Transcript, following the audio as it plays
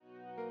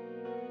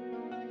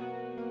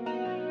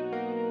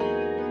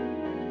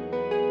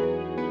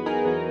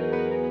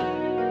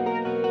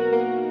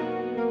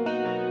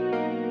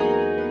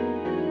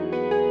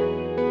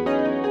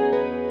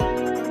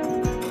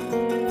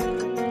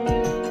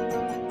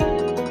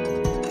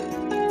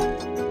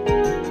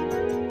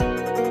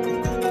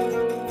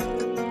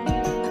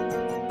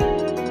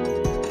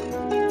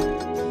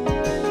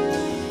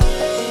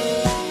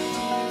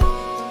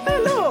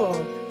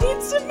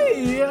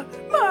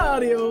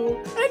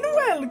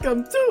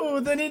welcome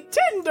to the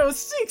Nintendo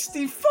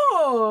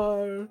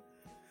 64!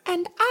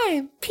 And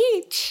I'm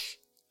Peach.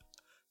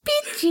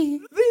 Peachy.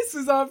 This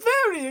is a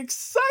very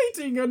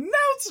exciting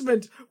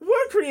announcement!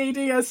 We're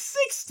creating a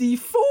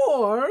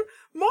 64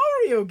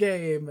 Mario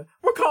game!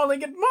 We're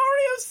calling it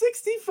Mario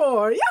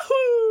 64!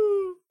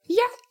 Yahoo!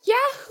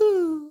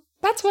 Yahoo!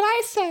 That's what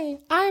I say.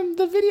 I'm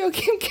the video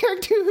game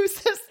character who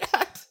says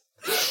that.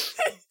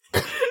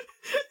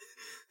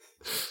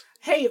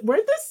 Hey,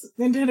 where'd this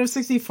Nintendo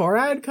 64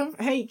 ad come?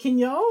 Hey, can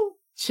y'all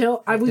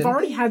chill? We've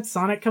already had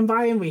Sonic come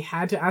by and we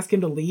had to ask him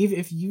to leave.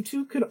 If you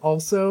two could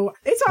also...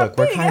 It's our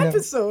big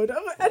episode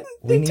of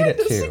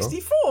Nintendo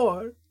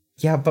 64.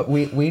 Yeah, but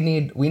we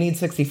need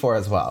 64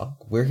 as well.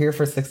 We're here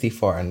for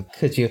 64, and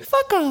could you...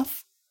 Fuck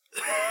off.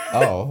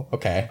 Oh,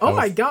 okay. Oh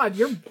my god,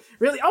 you're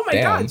really... Oh my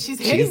god, she's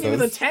hitting me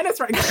with a tennis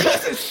racket.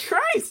 Jesus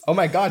Christ. Oh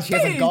my god, she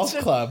has a golf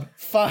club.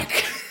 Fuck.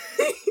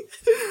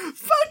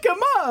 Fuck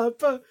him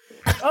up.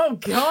 Oh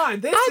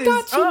god, this I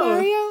got you,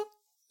 Mario.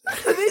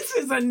 This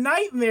is a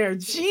nightmare.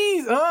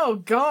 Jeez.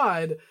 Oh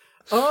god.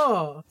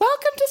 Oh.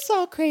 Welcome to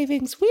Soul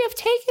Cravings. We have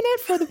taken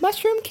it for the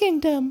Mushroom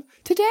Kingdom.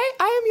 Today,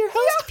 I am your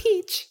host,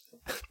 Peach.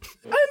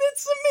 And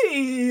it's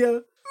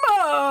me,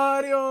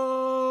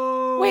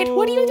 Mario. Wait,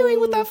 what are you doing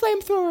with that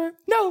flamethrower?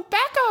 No,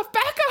 back off,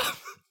 back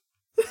off.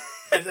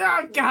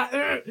 Oh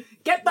god.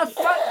 Get the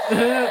fuck.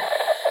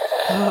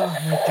 Oh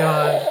my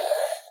god.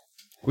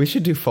 We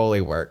should do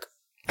Foley work.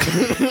 What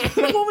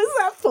was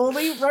that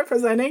Foley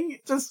representing?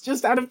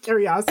 Just out of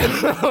curiosity.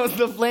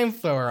 The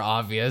flamethrower,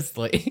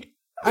 obviously.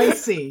 I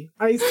see.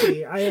 I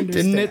understand.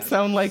 Didn't it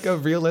sound like a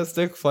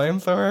realistic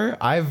flamethrower?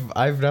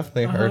 I've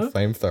definitely heard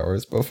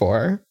flamethrowers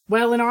before.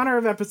 Well, in honor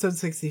of episode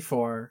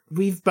 64,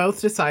 we've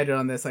both decided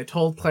on this. I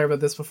told Claire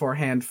about this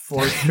beforehand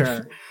for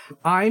sure.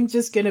 I'm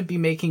just going to be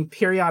making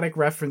periodic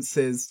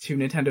references to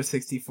Nintendo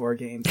 64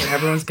 games, and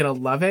everyone's going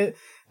to love it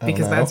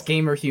because that's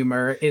gamer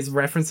humor, is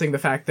referencing the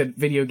fact that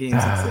video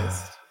games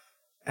exist.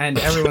 And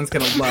everyone's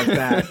going to love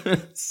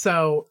that.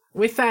 So,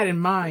 with that in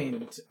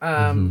mind,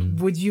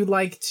 would you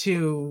like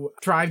to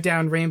drive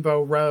down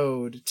Rainbow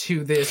Road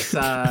to this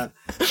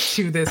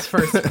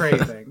first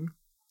craving?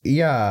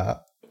 Yeah.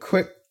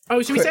 Quick.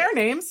 Oh, should we say our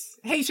names?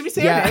 Hey, should we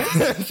say our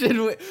names? Should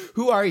we?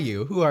 Who are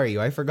you?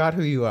 I forgot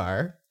who you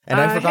are.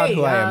 And I forgot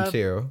who I am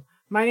too.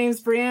 My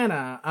name's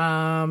Brianna.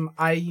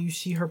 I use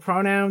she, her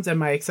pronouns, and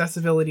my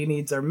accessibility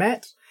needs are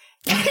met.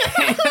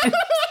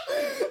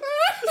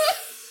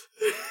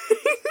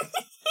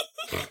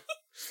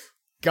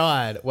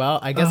 God, well,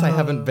 I guess I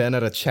haven't been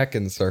at a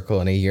check-in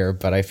circle in a year,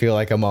 but I feel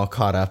like I'm all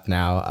caught up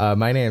now.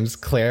 My name's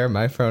Claire,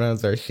 my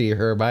pronouns are she,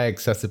 her, my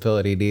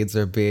accessibility needs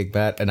are being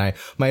met, and I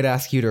might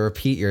ask you to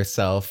repeat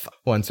yourself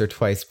once or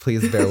twice.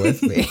 Please bear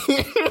with me.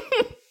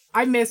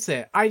 I miss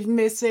it. I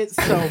miss it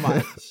so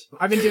much.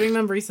 I've been doing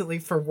them recently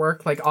for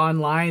work, like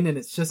online, and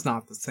it's just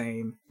not the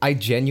same. I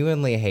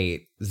genuinely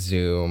hate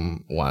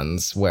Zoom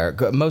ones where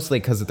mostly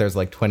because there's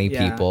like 20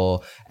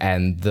 people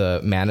and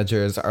the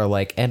managers are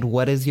like, and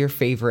what is your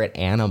favorite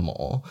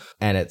animal?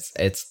 And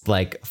it's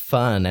like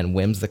fun and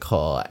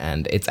whimsical,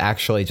 and it's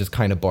actually just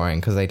kind of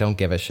boring because I don't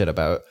give a shit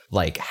about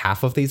like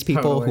half of these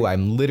people who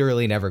I'm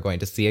literally never going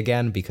to see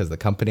again because the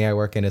company I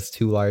work in is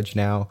too large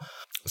now.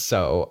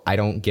 So I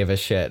don't give a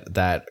shit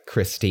that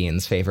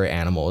Christine's favorite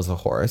animal is a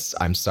horse.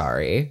 I'm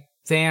sorry.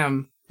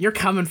 Damn. You're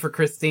coming for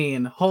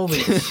Christine. Holy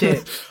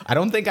shit. I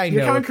don't think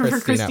you're know coming for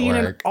Christine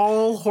and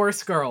all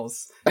horse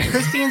girls.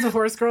 Christine's a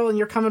horse girl and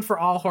you're coming for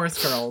all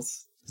horse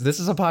girls. This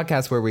is a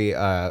podcast where we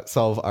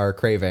solve our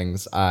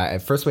cravings. At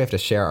first, we have to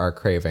share our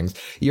cravings.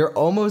 You're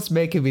almost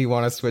making me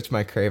want to switch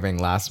my craving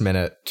last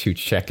minute to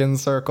check-in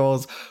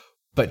circles.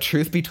 But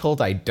truth be told,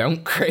 I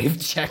don't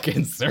crave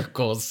check-in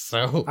circles,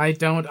 so... I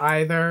don't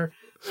either,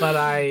 but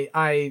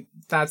I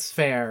that's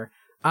fair.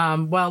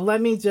 Well,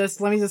 let me just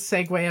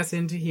segue us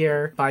into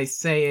here by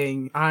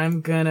saying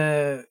I'm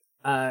gonna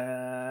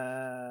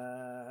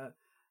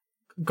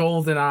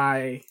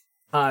GoldenEye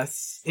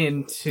us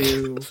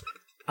into this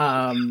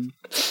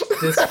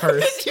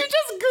first. Did you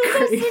just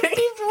Google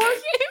 64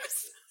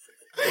 games?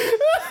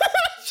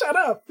 Shut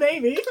up,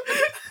 baby.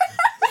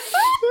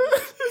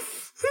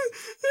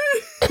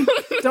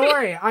 Don't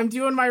worry, I'm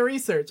doing my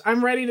research.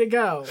 I'm ready to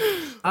go.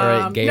 All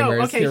right, gamers, no,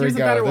 okay, here's a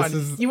better one.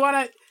 Is... You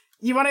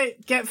wanna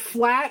get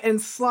flat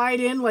and slide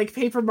in like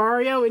Paper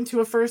Mario into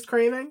a first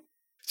craving?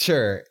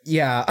 Sure.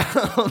 Yeah.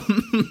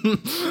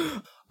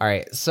 All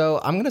right.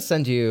 So I'm gonna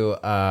send you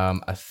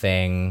a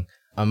thing.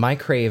 My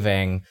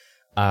craving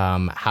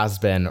has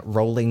been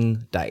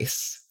rolling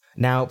dice.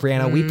 Now,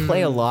 Brianna, we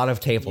play a lot of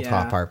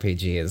tabletop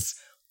RPGs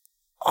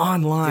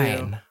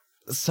online.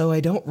 So I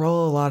don't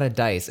roll a lot of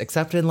dice,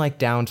 except in like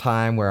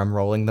downtime where I'm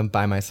rolling them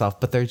by myself,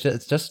 but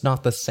it's just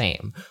not the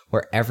same,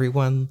 where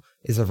everyone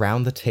is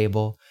around the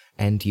table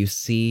and you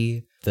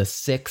see the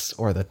 6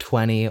 or the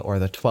 20 or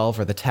the 12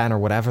 or the 10 or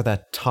whatever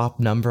that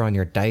top number on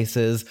your dice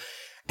is,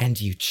 and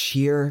you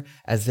cheer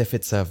as if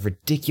it's a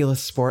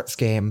ridiculous sports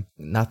game.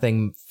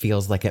 Nothing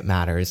feels like it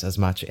matters as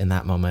much in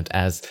that moment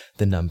as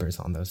the numbers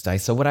on those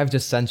dice. So what I've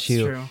just sent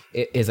you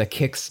is a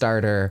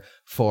Kickstarter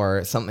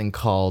for something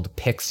called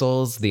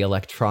Pixels, the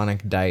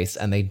electronic dice,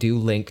 and they do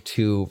link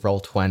to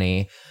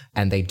Roll20,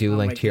 and they do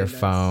link to your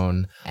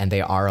phone, and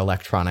they are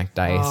electronic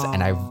dice,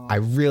 and I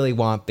really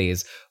want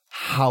these.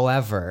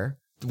 However,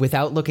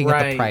 without looking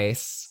at the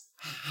price,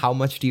 how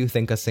much do you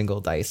think a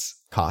single dice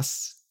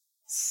costs?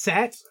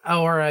 Set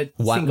or a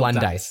single one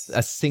dice?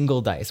 A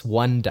single dice,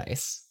 one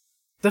dice.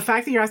 The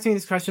fact that you're asking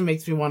this question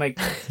makes me want to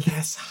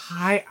guess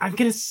high. I'm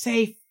going to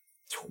say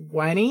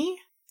 20?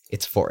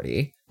 It's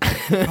 40.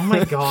 Oh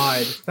my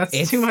god,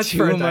 that's too much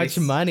for a dice.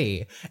 Too much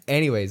money.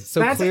 Anyways,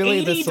 so that's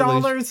clearly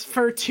 $80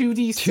 for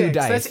 2d6. Two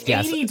dice, that's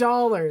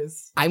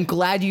 $80. I'm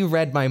glad you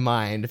read my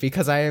mind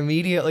because I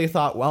immediately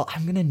thought, well,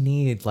 I'm gonna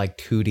need like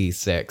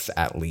 2d6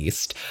 at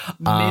least.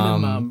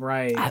 Minimum,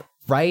 right?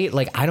 Right?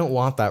 Like, I don't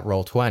want that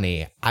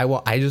Roll20.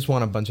 I just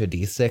want a bunch of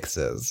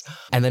D6s.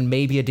 And then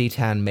maybe a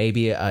D10,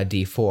 maybe a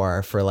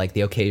D4 for like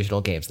the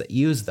occasional games that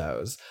use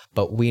those.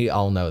 But we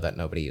all know that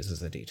nobody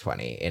uses a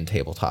D20 in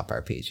tabletop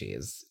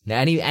RPGs.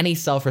 Any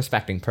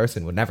self-respecting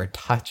person would never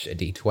touch a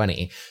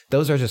D20.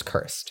 Those are just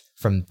cursed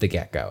from the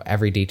get-go.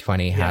 Every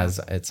D20 has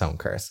its own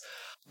curse.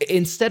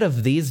 Instead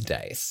of these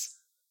dice,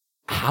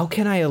 how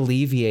can I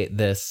alleviate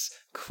this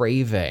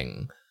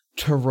craving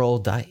to roll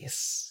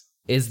dice?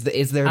 Is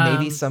there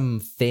maybe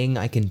something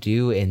I can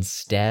do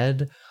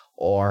instead,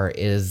 or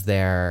is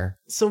there?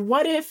 So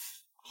what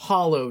if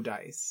hollow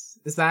dice?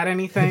 Is that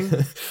anything?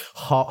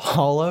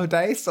 Hollow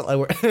dice?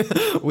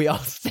 We all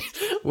so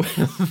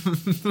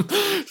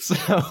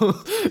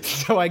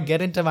I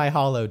get into my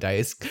hollow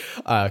dice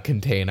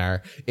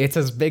container. It's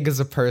as big as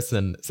a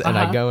person, and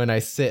I go and I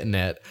sit in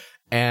it.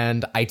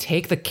 And I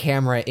take the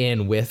camera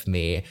in with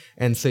me,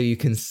 and so you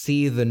can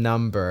see the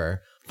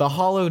number. The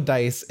hollow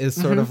dice is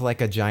sort of like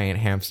a giant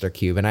hamster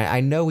cube. And I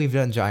know we've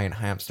done giant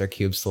hamster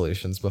cube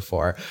solutions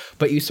before,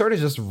 but you sort of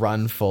just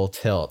run full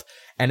tilt.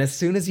 And as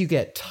soon as you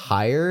get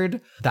tired,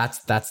 that's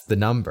the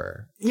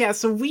number. Yeah,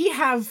 so we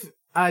have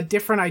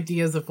different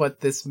ideas of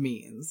what this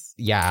means.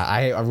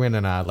 Yeah, I'm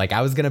gonna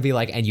I was gonna be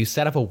like, and you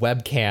set up a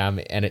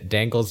webcam and it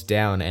dangles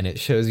down and it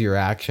shows your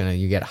action and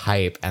you get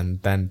hype, and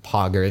then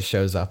Poggers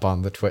shows up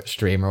on the Twitch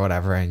stream or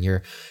whatever, and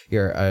you're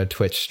a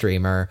Twitch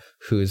streamer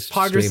who's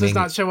Poggers streaming. Does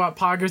not show up.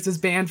 Poggers is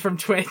banned from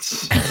Twitch,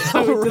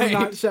 so it does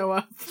not show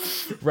up.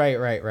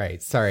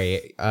 Right.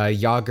 Sorry,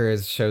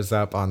 Yoggers shows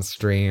up on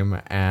stream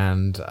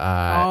and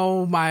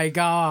oh my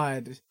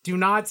god! Do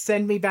not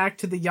send me back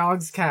to the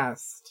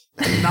Yogscast.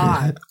 Do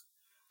not.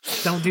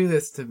 Don't do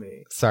this to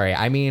me. Sorry,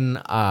 I mean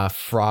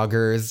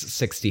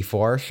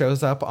Froggers64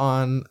 shows up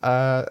on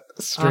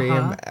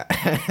stream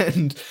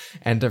and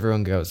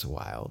everyone goes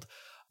wild.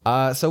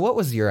 So what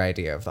was your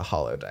idea of the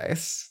hollow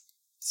dice?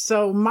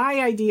 So my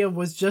idea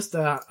was just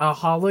a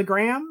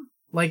hologram,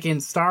 like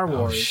in Star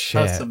Wars,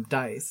 of some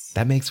dice.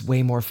 That makes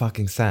way more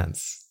fucking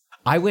sense.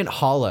 I went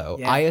hollow.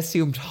 Yeah. I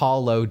assumed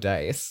hollow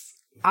dice.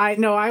 I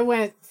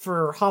went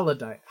for hollow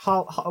dice.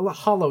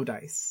 Hollow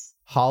dice.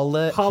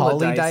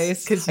 Holly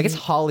dice? I guess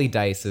holly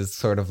dice is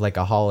sort of like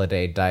a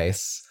holiday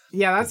dice.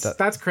 Yeah,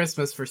 that's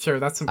Christmas for sure.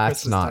 That's Christmas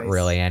dice. That's not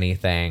really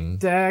anything.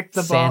 Deck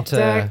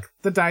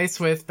the dice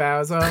with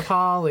boughs of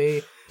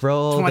holly.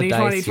 Roll 20, the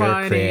dice, 20,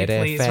 your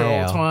creative please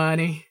fail. Roll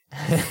 20.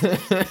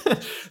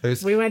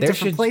 We went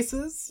different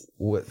places.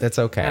 That's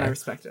okay. And I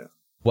respect it.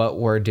 What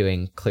we're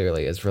doing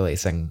clearly is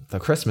releasing the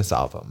Christmas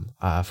album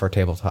for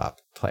tabletop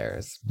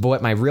players. But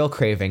what my real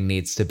craving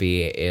needs to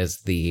be is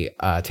the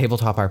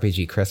tabletop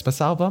RPG Christmas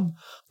album,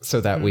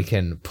 so that we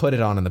can put it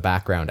on in the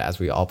background as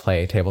we all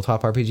play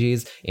tabletop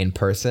RPGs in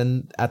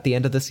person at the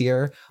end of this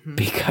year,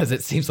 because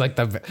it seems like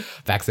the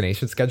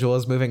vaccination schedule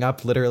is moving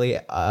up literally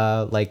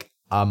like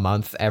a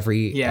month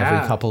every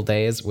couple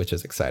days, which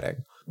is exciting.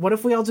 What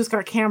if we all just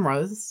got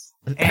cameras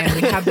and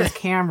we had those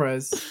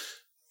cameras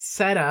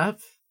set up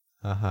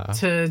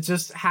to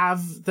just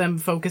have them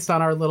focused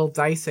on our little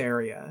dice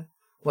area,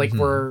 like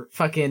we're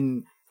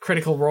fucking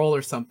Critical Role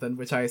or something,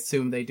 which I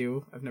assume they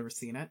do. I've never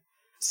seen it.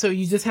 So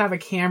you just have a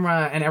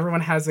camera and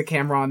everyone has a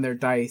camera on their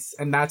dice,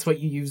 and that's what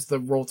you use the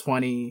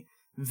Roll20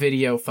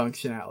 video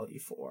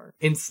functionality for,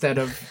 instead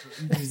of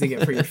using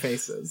it for your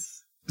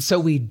faces.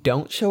 So we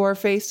don't show our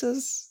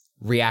faces?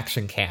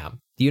 Reaction cam.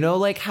 You know,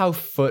 like how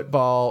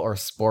football or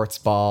sports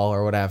ball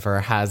or whatever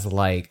has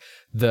like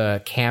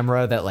the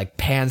camera that like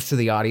pans to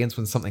the audience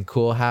when something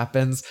cool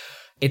happens?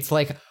 It's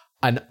like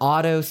an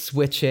auto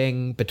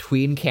switching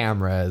between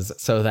cameras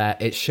so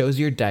that it shows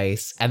your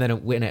dice, and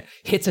then when it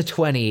hits a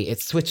 20, it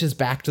switches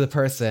back to the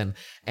person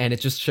and it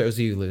just shows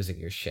you losing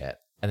your shit.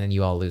 And then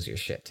you all lose your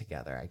shit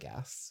together, I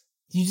guess.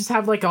 You just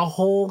have like a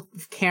whole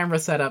camera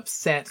setup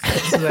set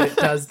so that it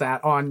does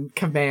that on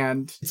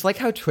command. It's like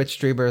how Twitch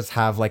streamers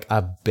have like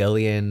a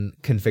billion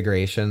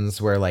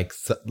configurations where like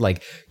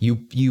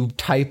you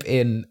type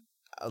in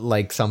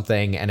like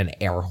something and an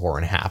air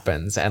horn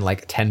happens and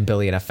like 10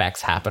 billion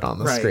effects happen on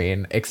the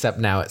screen, except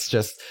now it's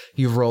just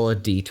you roll a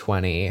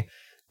d20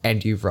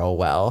 and you roll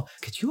well.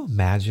 Could you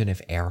imagine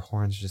if air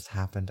horns just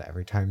happened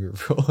every time you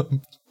roll a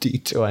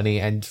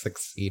d20 and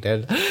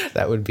succeeded?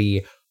 That would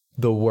be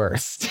the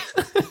worst.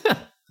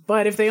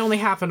 But if they only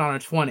happen on a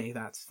 20,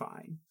 that's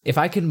fine. If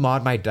I can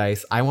mod my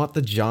dice, I want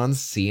the John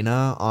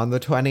Cena on the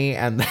 20,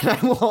 and then I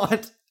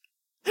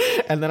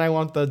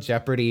want the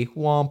Jeopardy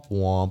womp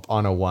womp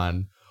on a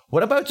 1.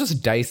 What about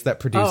just dice that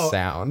produce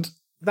sound?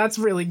 That's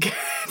really good.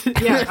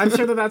 Yeah, I'm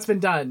sure that's been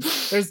done.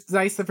 There's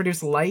dice that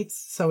produce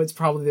lights, so it's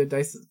probably the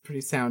dice that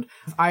produce sound.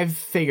 I've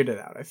figured it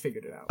out.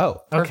 Oh,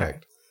 perfect. Okay.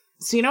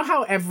 So you know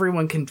how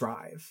everyone can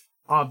drive,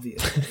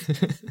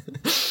 obviously.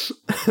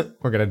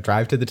 We're going to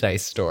drive to the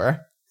dice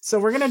store. So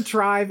we're going to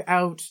drive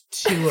out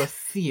to a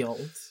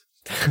field.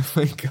 Oh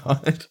my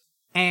God.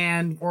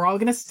 And we're all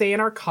going to stay in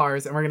our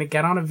cars and we're going to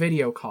get on a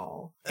video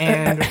call.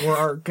 And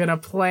we're going to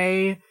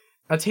play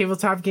a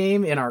tabletop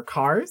game in our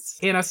cars,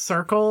 in a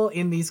circle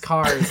in these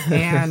cars.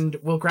 And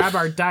we'll grab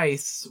our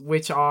dice,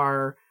 which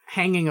are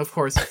hanging, of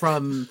course,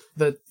 from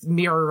the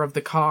mirror of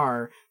the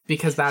car,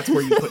 because that's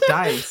where you put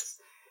dice.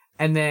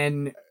 And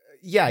then...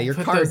 Yeah, your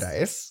car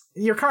dice.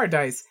 Your car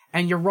dice,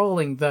 and you're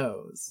rolling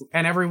those.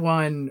 And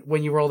everyone,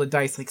 when you roll the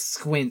dice, like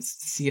squints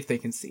to see if they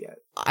can see it.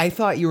 I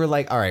thought you were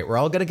like, all right, we're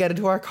all going to get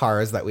into our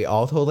cars that we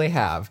all totally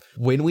have.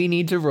 When we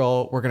need to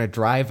roll, we're going to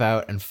drive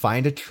out and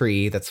find a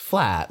tree that's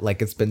flat,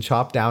 like it's been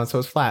chopped down so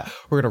it's flat.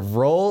 We're going to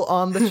roll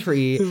on the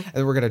tree,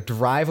 and we're going to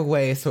drive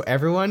away so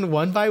everyone,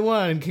 one by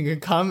one, can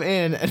come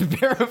in and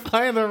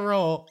verify the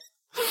roll.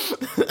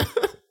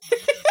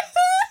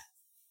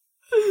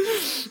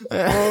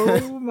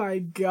 Oh my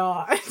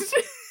God.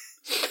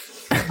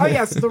 Oh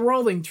yes, the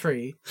rolling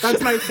tree.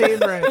 That's my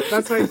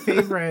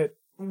favorite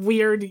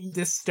weird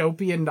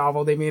dystopian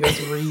novel they made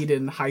us read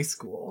in high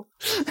school.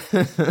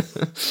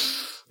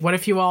 What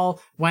if you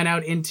all went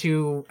out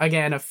into,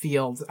 again, a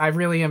field? I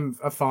really am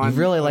a fond. You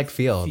really like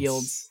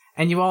fields.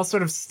 And you all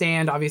sort of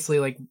stand, obviously,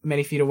 like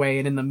many feet away,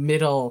 and in the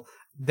middle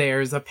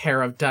there's a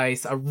pair of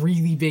dice, a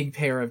really big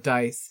pair of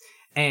dice,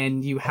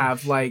 and you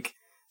have like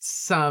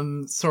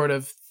some sort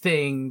of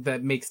thing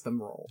that makes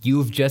them roll.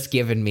 You've just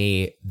given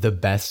me the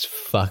best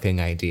fucking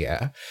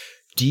idea.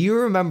 Do you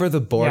remember the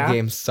board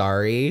game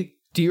Sorry?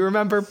 Do you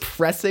remember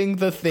pressing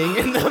the thing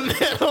in the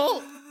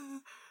middle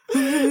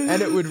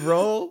and it would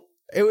roll?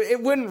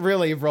 It wouldn't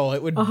really roll.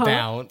 It would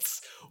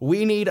bounce.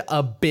 We need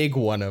a big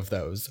one of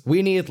those.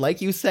 We need,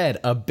 like you said,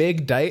 a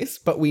big dice,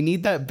 but we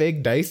need that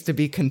big dice to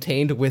be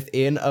contained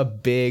within a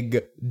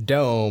big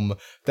dome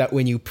that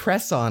when you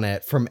press on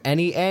it from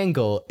any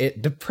angle,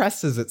 it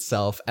depresses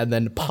itself and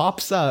then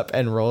pops up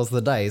and rolls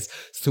the dice.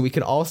 So we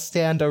can all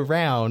stand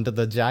around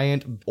the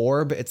giant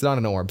orb. It's not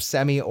an orb,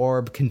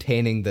 semi-orb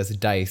containing this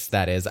dice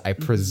that is, I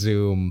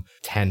presume,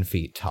 10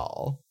 feet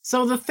tall.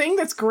 So the thing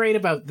that's great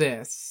about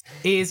this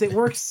is it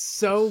works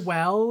so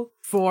well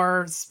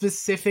for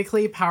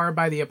specifically Powered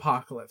by the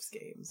Apocalypse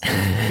games,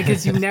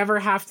 because you never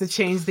have to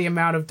change the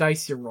amount of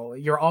dice you're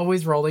rolling. You're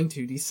always rolling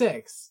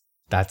 2d6.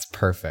 That's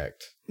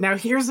perfect. Now,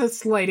 here's a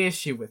slight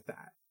issue with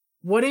that.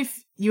 What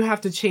if you have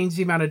to change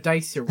the amount of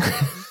dice you're rolling?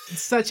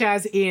 Such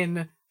as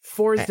in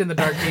Forged in the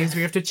Dark games, where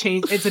you have to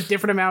change, it's a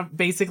different amount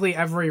basically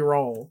every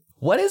roll.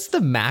 What is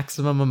the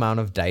maximum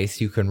amount of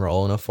dice you can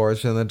roll in a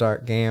Forged in the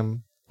Dark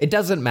game? It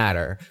doesn't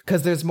matter,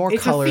 because there's more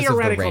colors of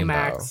the rainbow.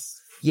 Max.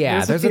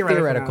 Yeah, there's a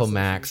theoretical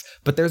max,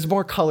 but there's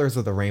more colors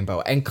of the rainbow.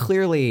 And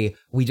clearly,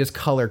 we just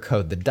color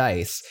code the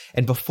dice.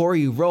 And before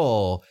you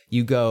roll,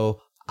 you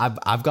go,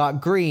 I've got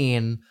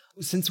green.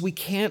 Since we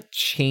can't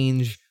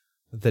change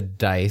the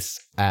dice,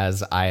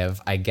 as I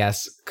have, I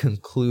guess,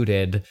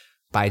 concluded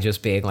by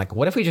just being like,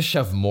 what if we just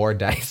shove more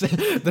dice?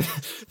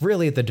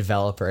 Really, the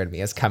developer in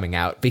me is coming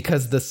out,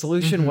 because the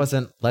solution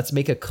wasn't, let's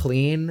make a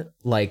clean,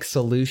 like,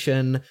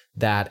 solution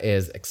that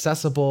is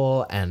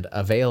accessible and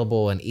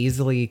available and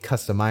easily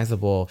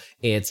customizable.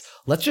 It's,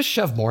 let's just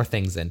shove more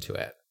things into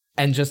it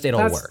and just it'll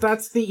work.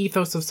 That's the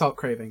ethos of Salt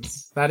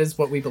Cravings. That is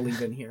what we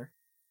believe in here.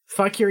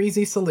 Fuck your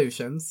easy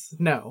solutions.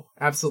 No,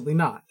 absolutely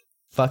not.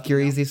 Fuck your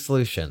easy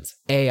solutions.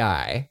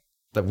 AI.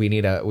 That we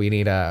need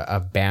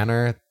a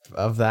banner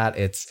of that.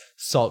 It's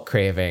Salt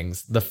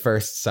Cravings, the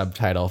first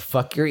subtitle,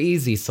 fuck your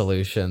easy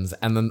solutions,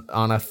 and then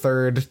on a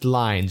third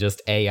line,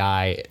 just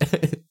AI.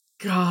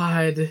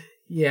 God,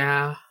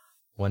 yeah.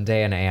 One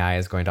day an AI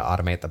is going to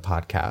automate the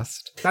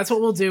podcast. That's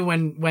what we'll do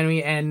when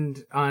we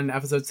end on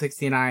episode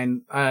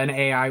 69. An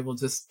AI will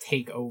just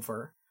take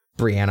over.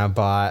 Brianna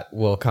Bot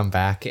will come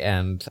back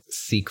and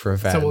seek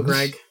revenge. So will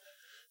Greg.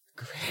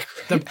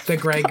 The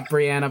Greg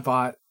Brianna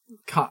Bot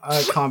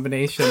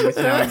combination, which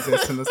now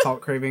exists in the Salt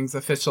Cravings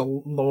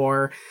official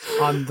lore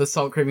on the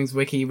Salt Cravings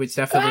wiki, which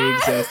definitely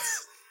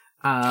exists.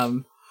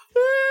 All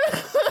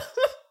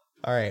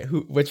right,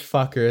 which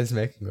fucker is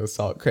making the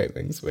Salt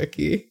Cravings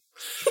wiki?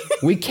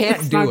 We can't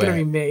do it. It's not gonna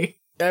be me.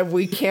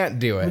 We can't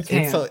do it.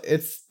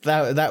 It's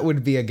that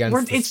would be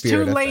against the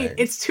spirit of things.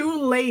 It's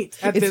too late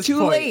at this point. It's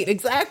too late,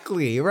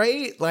 exactly,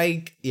 right?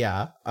 Like,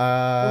 yeah.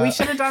 We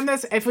should have done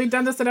this. If we'd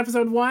done this in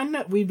episode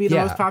 1, we'd be the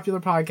most popular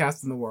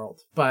podcast in the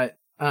world. But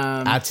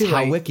that's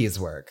how wikis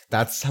work.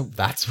 That's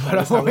what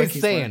I'm always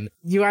saying. Work.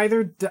 You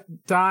either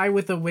die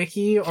with a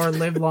wiki or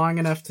live long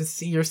enough to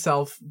see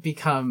yourself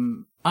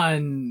become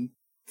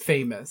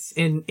unfamous.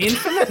 In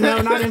Infamous?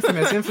 No, not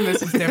Infamous.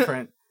 Infamous is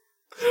different.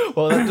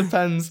 Well,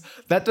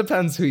 that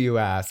depends who you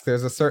ask.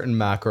 There's a certain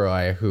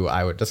McElroy who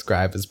I would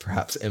describe as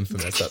perhaps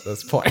infamous at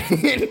this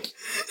point.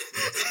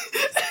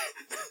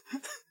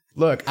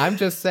 Look, I'm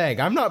just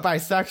saying, I'm not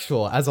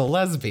bisexual as a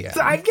lesbian.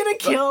 So I'm gonna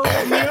kill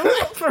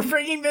you for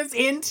bringing this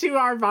into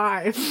our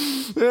vibe.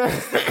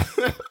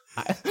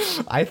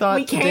 I thought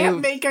we can't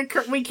make a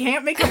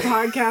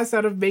podcast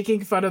out of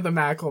making fun of the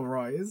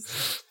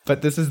McElroys.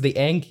 But this is the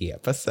Angie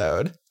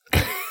episode.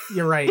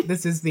 You're right.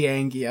 This is the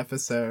Angie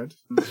episode.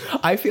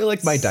 I feel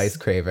like my dice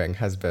craving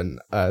has been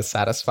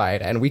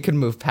satisfied, and we can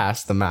move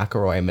past the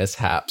McElroy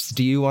mishaps.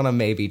 Do you want to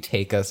maybe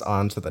take us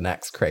on to the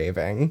next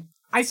craving?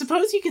 I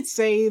suppose you could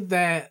say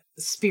that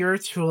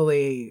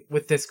spiritually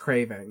with this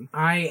craving,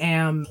 I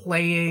am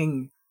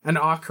playing an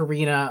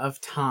ocarina of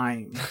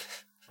time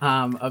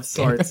of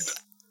sorts.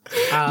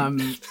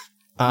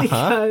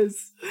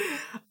 Because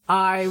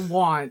I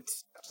want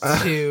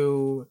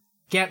to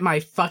get my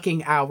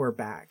fucking hour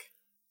back.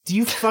 Do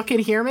you fucking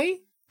hear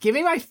me? Give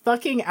me my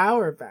fucking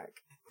hour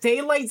back.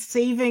 Daylight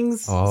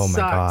savings sucks,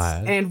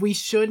 God. And we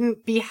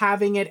shouldn't be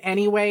having it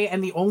anyway.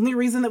 And the only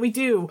reason that we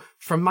do,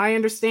 from my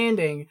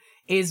understanding,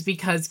 is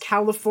because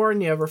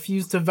California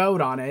refused to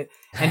vote on it,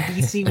 and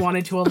BC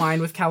wanted to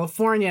align with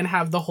California and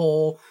have the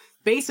whole...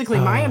 Basically,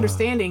 my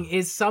understanding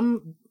is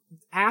some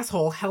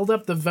asshole held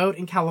up the vote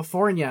in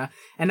California,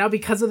 and now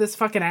because of this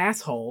fucking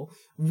asshole,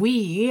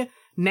 we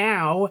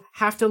now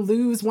have to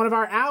lose one of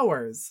our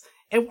hours.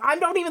 And I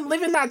don't even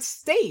live in that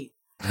state.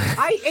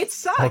 It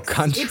sucks. Or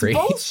country. It's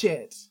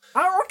bullshit.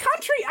 Or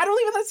country. I don't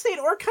live in that state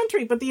or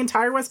country, but the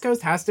entire West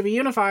Coast has to be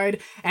unified,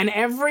 and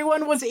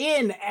everyone was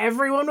in.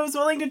 Everyone was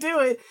willing to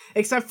do it,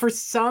 except for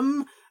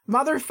some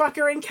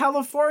motherfucker in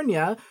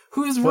California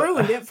who's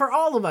ruined it for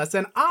all of us,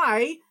 and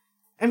I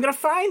am gonna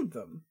find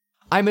them.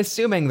 I'm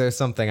assuming there's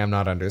something I'm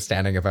not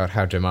understanding about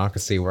how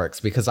democracy works,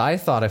 because I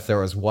thought if there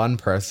was one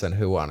person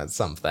who wanted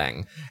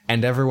something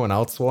and everyone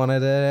else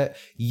wanted it,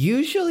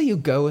 usually you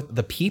go with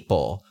the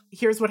people.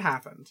 Here's what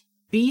happened.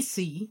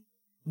 BC,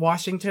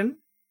 Washington,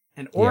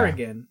 and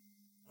Oregon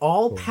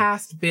all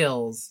passed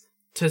bills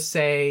to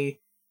say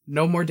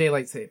no more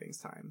daylight savings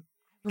time.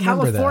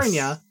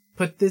 California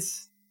put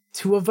this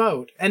to a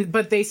vote,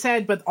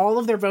 but all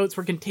of their votes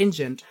were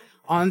contingent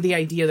on the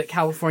idea that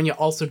California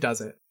also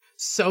does it,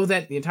 so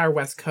that the entire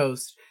West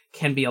Coast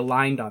can be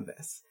aligned on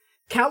this.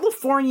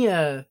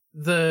 California,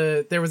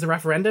 there was a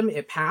referendum,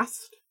 it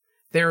passed.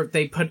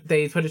 They put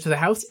it to the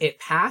House, it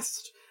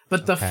passed,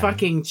 but the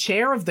fucking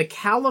chair of the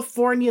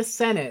California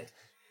Senate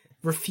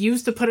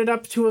refused to put it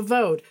up to a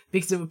vote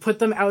because it would put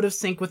them out of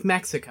sync with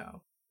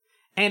Mexico.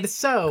 And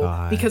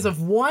so, because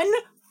of one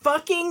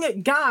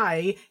fucking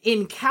guy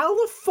in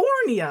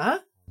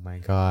California, oh my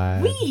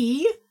God.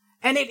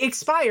 And it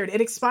expired. It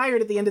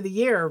expired at the end of the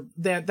year,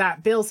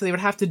 that bill, so they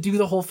would have to do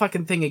the whole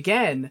fucking thing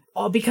again.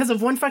 All because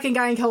of one fucking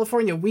guy in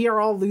California, we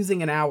are all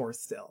losing an hour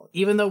still,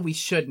 even though we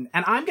shouldn't.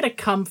 And I'm gonna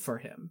come for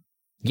him.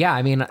 Yeah,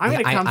 I mean,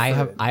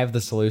 I have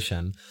the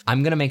solution.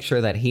 I'm gonna make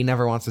sure that he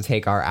never wants to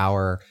take our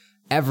hour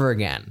ever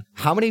again.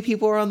 How many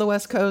people are on the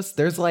West Coast?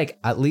 There's like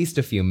at least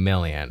a few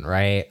million,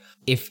 right?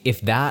 If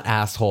that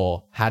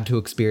asshole had to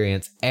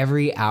experience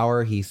every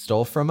hour he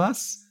stole from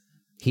us,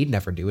 he'd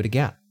never do it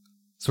again.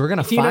 So we're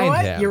going to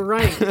find him. You're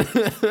right.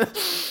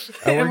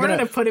 And we're going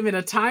to put him in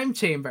a time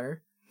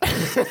chamber.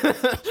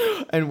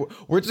 And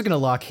we're just going to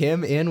lock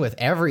him in with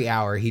every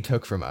hour he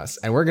took from us.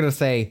 And we're going to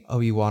say, oh,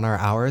 you want our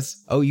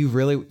hours? Oh, you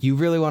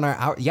really want our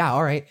hours? Yeah,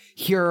 all right.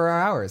 Here are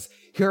our hours.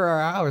 Here are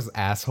our hours,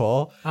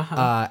 asshole.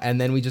 And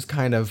then we just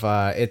kind of,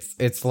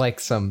 it's like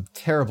some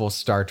terrible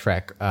Star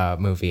Trek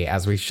movie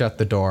as we shut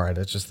the door and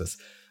it's just this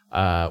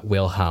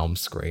Wilhelm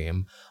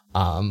scream.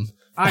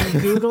 I'm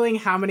Googling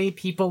how many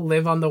people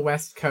live on the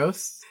West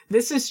Coast.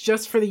 This is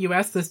just for the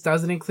US. This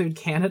doesn't include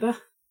Canada.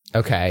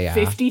 Okay, yeah.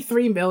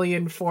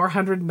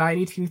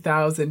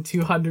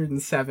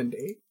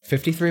 53,492,270.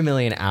 53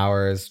 million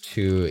hours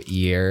to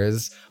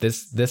years.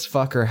 This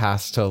fucker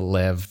has to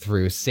live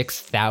through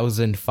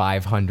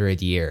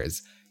 6,500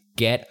 years.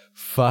 Get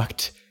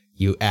fucked,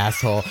 you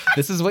asshole.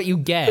 This is what you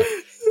get.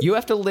 You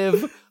have to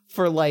live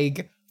for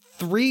like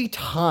 3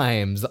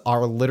 times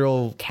our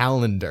literal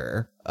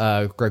calendar.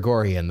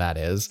 Gregorian, that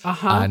is.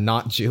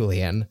 Not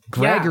Julian.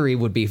 Gregory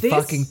would be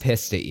fucking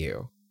pissed at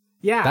you.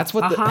 Yeah. That's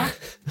what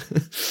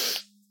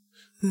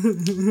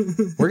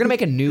we're gonna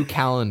make a new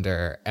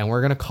calendar and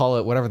we're gonna call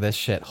it whatever this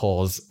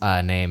shithole's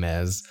name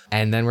is,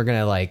 and then we're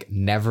gonna like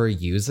never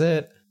use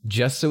it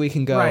just so we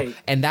can go. Right.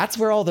 And that's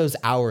where all those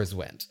hours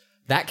went.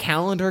 That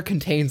calendar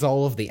contains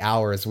all of the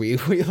hours we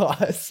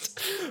lost.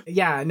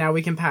 Yeah, now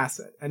we can pass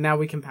it. And now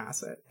we can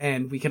pass it.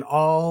 And we can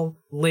all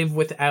live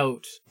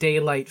without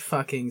daylight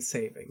fucking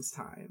savings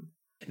time.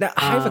 Now,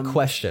 I have a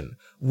question.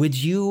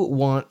 Would you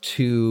want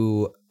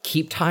to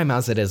keep time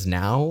as it is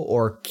now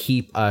or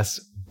keep us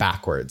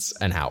backwards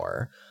an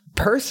hour?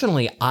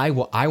 Personally, I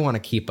want to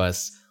keep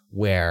us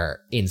where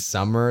in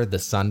summer the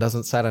sun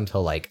doesn't set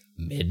until like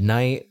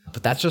midnight.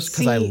 But that's just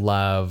because I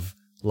love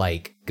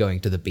like going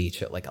to the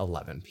beach at like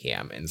 11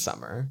 p.m. in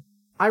summer.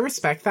 I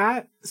respect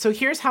that. So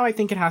here's how I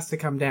think it has to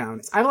come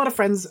down. I have a lot of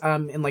friends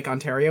in like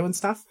Ontario and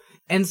stuff.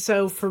 And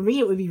so for me,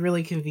 it would be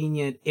really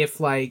convenient if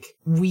like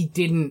we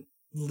didn't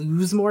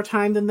lose more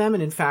time than them.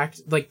 And in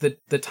fact, like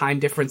the time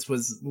difference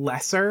was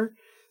lesser.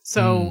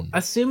 So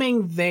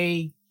assuming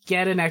they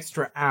get an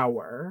extra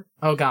hour.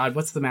 Oh God,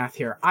 what's the math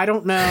here? I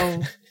don't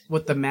know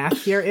what the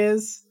math here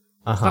is.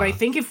 But I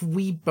think if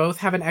we both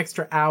have an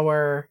extra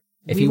hour,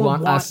 if you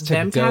want us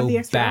to go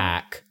have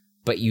back,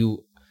 but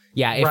you,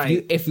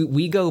 if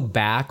we go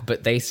back,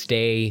 but they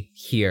stay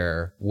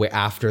here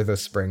after the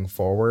spring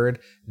forward,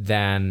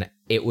 then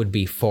it would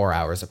be 4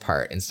 hours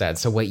apart instead.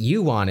 So what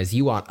you want is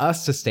you want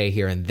us to stay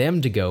here and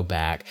them to go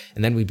back,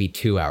 and then we'd be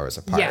 2 hours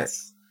apart.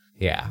 Yes.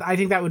 Yeah. I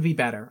think that would be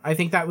better. I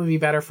think that would be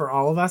better for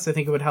all of us. I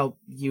think it would help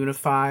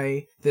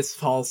unify this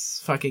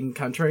false fucking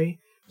country.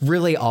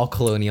 Really, all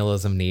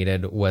colonialism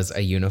needed was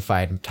a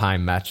unified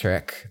time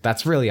metric.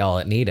 That's really all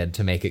it needed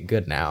to make it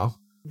good now.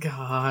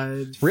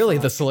 God. Really,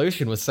 the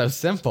solution was so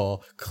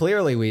simple.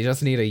 Clearly, we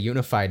just need a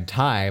unified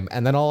time,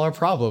 and then all our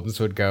problems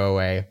would go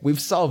away. We've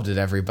solved it,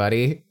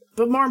 everybody.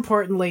 But more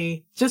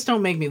importantly, just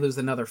don't make me lose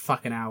another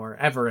fucking hour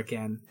ever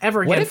again.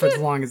 Ever again for as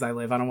long as I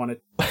live. I don't want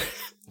to...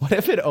 What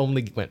if it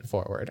only went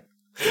forward?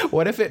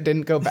 What if it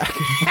didn't go back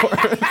and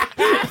forth?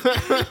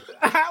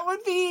 That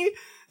would be...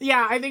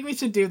 Yeah, I think we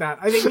should do that.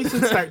 I think we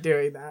should start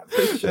doing that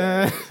for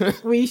sure.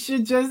 We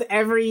should just,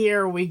 every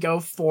year we go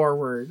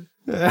forward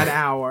an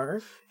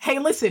hour. Hey,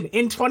 listen,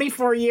 in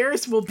 24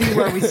 years, we'll be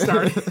where we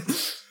started.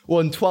 Well,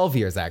 in 12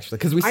 years, actually,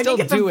 because we still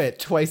do it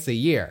twice a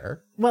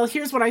year. Well,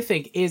 here's what I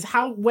think is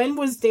when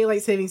was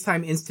daylight savings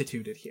time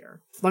instituted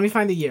here? Let me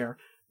find the year.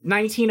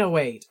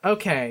 1908.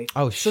 Okay.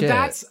 Oh, shit. So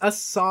that's a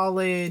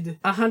solid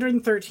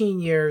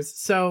 113 years.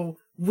 So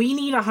we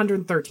need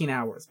 113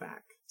 hours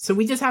back. So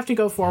we just have to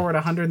go forward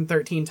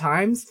 113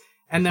 times,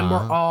 and then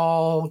we're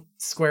all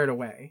squared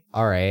away.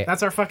 All right.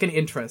 That's our fucking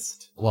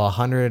interest. Well,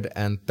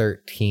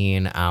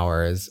 113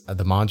 hours,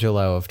 the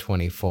modulo of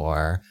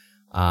 24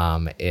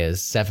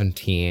 is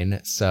 17.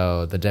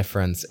 So the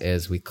difference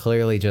is we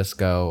clearly just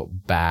go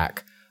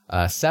back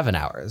 7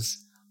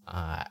 hours.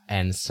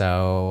 And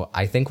so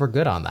I think we're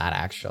good on that,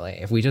 actually.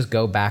 If we just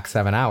go back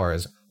 7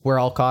 hours, we're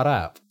all caught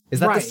up. Is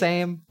that the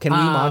same? Can we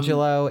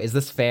modulo? Is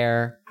this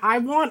fair? I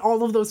want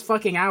all of those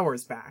fucking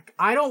hours back.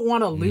 I don't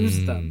want to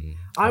lose them.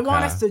 I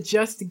want us to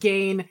just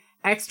gain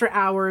extra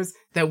hours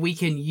that we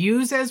can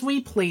use as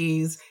we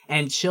please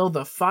and chill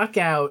the fuck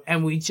out.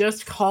 And we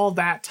just call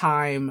that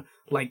time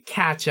like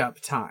catch-up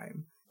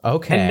time.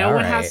 Okay, and no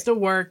one has to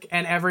work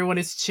and everyone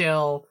is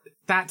chill.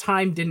 That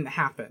time didn't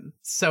happen,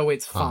 so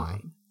it's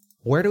fine.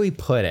 Where do we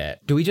put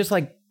it? Do we just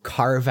like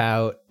carve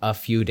out a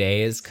few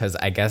days? Because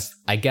I guess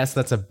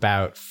that's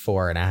about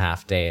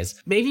 4.5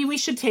 days. Maybe we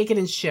should take it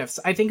in shifts.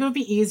 I think it would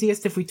be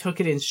easiest if we took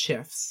it in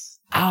shifts.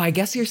 Oh, I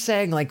guess you're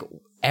saying like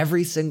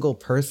every single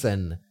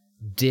person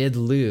did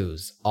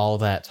lose all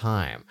that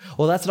time.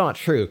 Well, that's not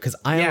true because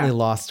I only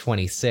lost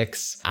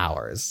 26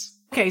 hours.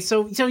 Okay,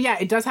 so yeah,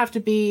 it does have to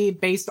be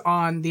based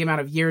on the amount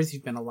of years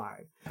you've been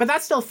alive. But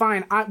that's still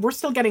fine. We're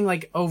still getting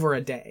like over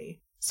a day.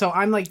 So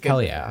I'm like, good.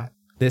 Hell yeah.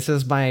 This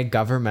is my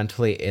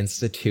governmentally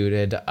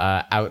instituted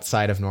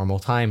outside of normal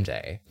time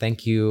day.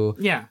 Thank you.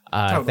 Yeah.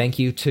 Totally. Thank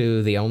you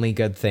to the only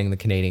good thing the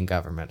Canadian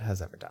government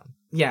has ever done.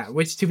 Yeah,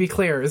 which to be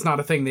clear is not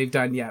a thing they've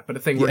done yet, but a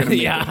thing we're going to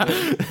make. Yeah.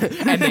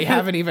 And they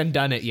haven't even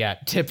done it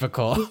yet.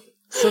 Typical.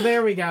 So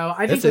there we go.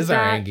 I think this is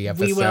our Angie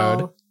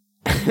episode.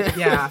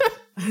 Yeah.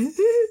 I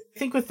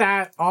think with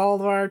that, all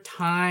of our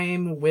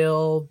time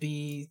will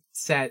be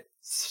set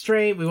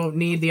straight. We won't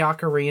need the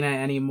ocarina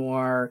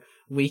anymore.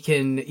 We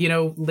can,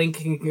 Link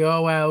can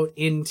go out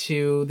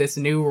into this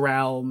new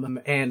realm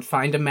and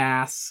find a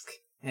mask,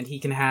 and he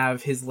can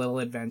have his little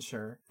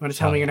adventure. Want to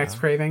tell me your next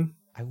craving?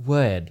 I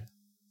would.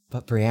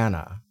 But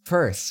Brianna,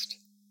 first,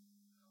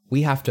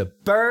 we have to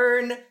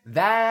burn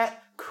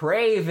that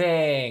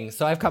craving.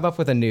 So I've come up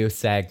with a new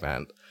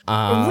segment.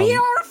 We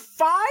are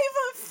 5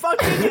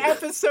 fucking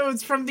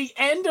episodes from the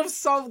end of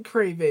Salt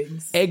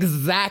Cravings.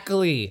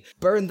 Exactly.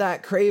 Burn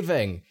that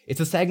craving. It's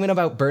a segment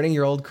about burning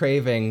your old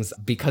cravings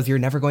because you're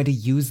never going to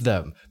use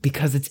them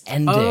because it's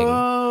ending.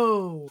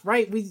 Oh,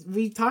 right.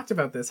 We talked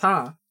about this,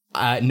 huh?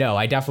 No,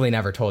 I definitely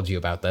never told you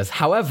about this.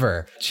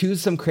 However,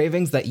 choose some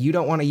cravings that you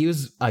don't want to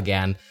use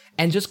again.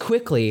 And just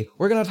quickly,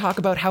 we're going to talk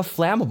about how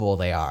flammable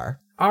they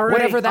are. All right,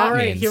 whatever that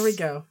means. Here we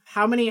go.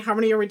 How many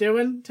are we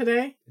doing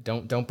today?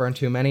 Don't burn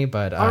too many,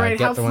 but all right,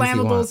 get the ones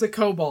you want. How flammable is a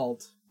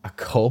kobold? A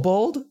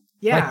kobold?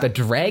 Yeah. Like the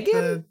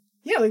dragon?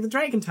 Like the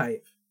dragon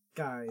type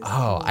guys.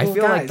 Oh, I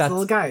feel like that's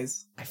little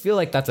guys. I feel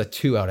like that's a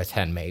 2 out of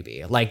 10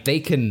 maybe. Like they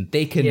can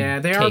take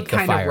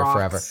the fire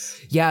forever.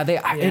 Yeah,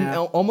 and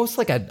almost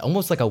like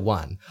a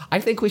 1. I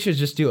think we should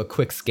just do a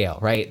quick scale,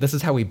 right? This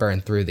is how we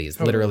burn through these.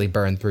 Totally. Literally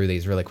burn through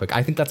these really quick.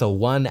 I think that's a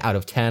 1 out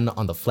of 10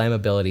 on the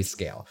flammability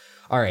scale.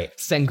 All right,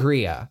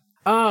 sangria.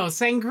 Oh,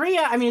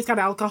 sangria. I mean, it's got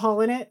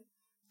alcohol in it.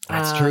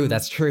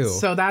 That's true.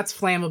 So that's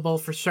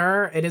flammable for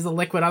sure. It is a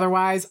liquid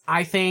otherwise.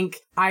 I think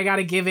I got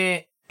to give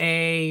it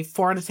a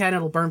 4 out of 10.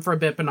 It'll burn for a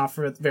bit, but not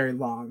for very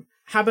long.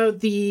 How about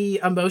the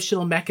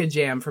emotional mecha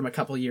jam from a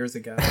couple years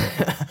ago?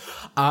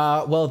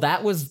 Well,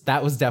 that was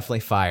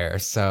definitely fire.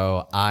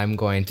 So I'm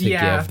going to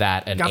give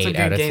that an 8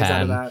 out of 10.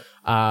 Out of that.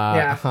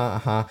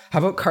 How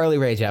about Carly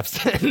Rae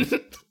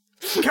Jepsen?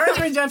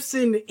 Carly Rae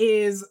Jepsen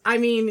is, I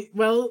mean,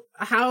 well,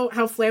 how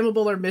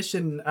flammable are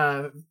Mission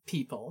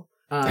people?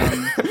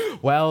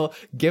 Well,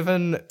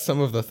 given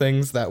some of the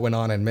things that went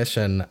on in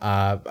Mission,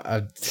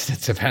 it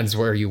depends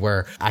where you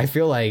were. I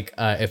feel like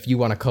if you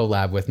want to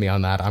collab with me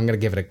on that, I'm going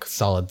to give it a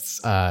solid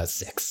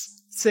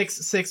 6.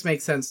 6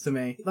 makes sense to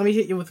me. Let me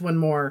hit you with one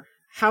more.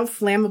 How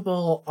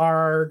flammable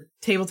are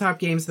tabletop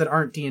games that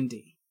aren't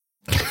D&D?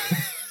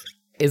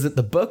 Is it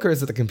the book or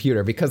is it the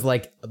computer? Because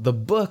like the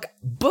book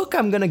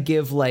I'm going to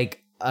give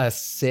like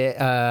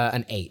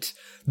an 8.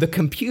 The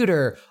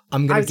computer,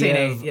 I'm going to give...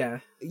 an 8, yeah.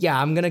 Yeah,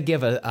 I'm going to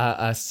give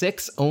a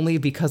 6 only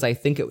because I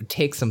think it would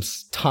take some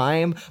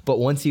time, but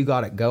once you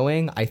got it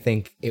going, I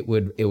think it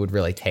would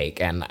really take,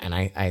 and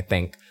I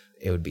think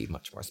it would be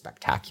much more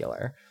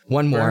spectacular.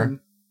 One more,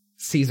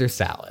 Caesar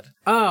salad.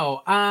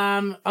 Oh,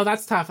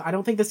 that's tough. I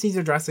don't think the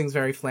Caesar dressing's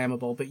very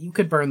flammable, but you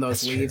could burn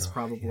those leaves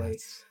probably.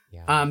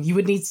 Yeah. You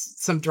would need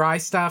some dry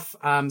stuff,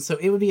 so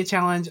it would be a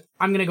challenge.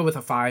 I'm going to go with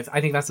a 5.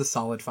 I think that's a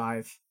solid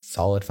 5.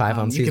 Solid 5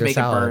 on Caesar salad. You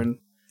can make it burn.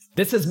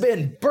 This has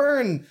been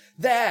Burn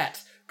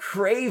That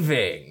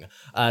Craving.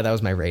 That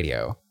was my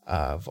radio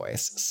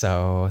voice.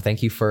 So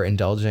thank you for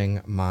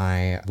indulging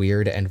my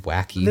weird and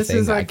wacky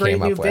thing that I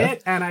came up with. This is our great new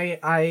bit,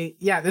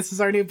 and this is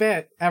our new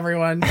bit,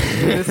 everyone.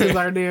 This is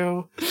our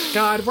new...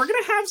 God, we're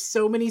going to have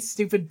so many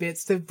stupid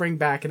bits to bring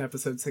back in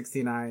episode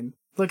 69.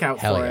 Look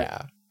out for it.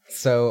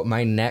 So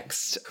my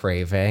next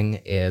craving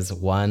is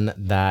one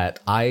that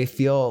I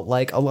feel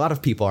like a lot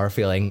of people are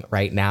feeling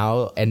right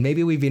now, and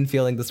maybe we've been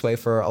feeling this way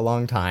for a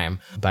long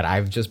time, but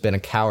I've just been a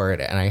coward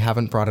and I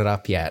haven't brought it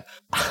up yet.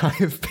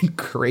 I've been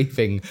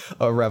craving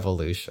a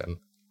revolution.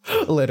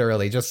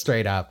 Literally, just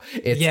straight up.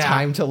 It's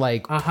time to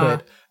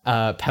put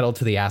pedal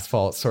to the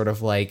asphalt, sort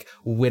of like,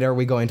 when are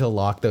we going to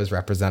lock those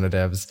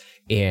representatives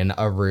in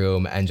a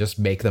room and just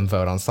make them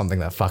vote on something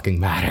that fucking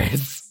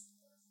matters?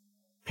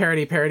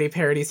 Parody,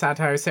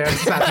 satire,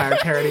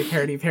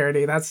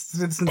 parody. That's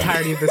the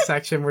entirety of this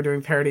section. We're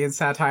doing parody and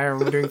satire.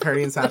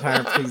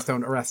 Please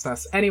don't arrest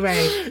us.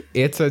 Anyway.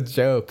 It's a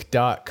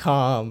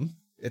joke.com.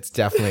 It's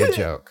definitely a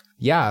joke.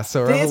 Yeah,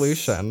 so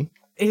Revolution.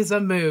 This is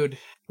a mood.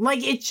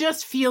 Like, it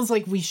just feels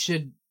like we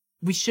should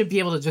be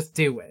able to just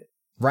do it.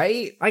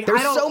 Right? Like,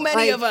 there's so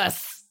many of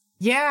us.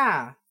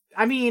 Yeah.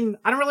 I mean,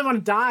 I don't really want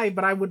to die,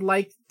 but I would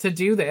like to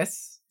do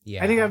this.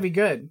 Yeah. I think that'd be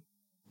good.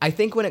 I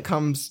think when it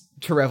comes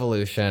to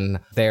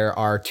Revolution, there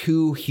are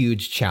 2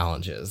 huge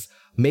challenges.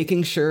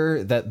 Making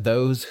sure that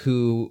those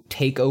who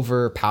take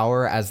over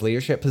power as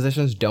leadership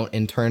positions don't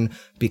in turn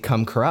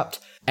become corrupt.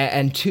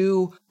 And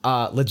 2,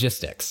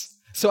 logistics.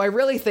 So I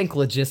really think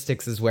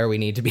logistics is where we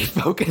need to be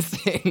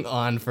focusing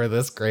on for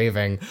this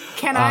craving.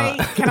 Can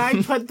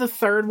I put the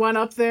third one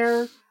up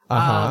there?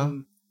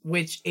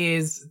 Which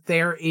is,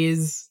 there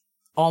is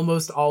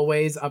almost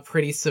always a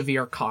pretty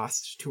severe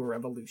cost to a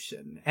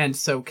revolution. And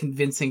so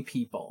convincing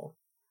people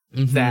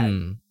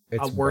that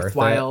it's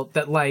worthwhile,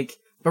 that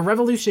but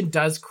revolution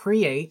does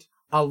create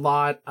a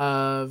lot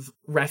of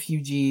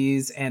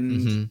refugees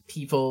and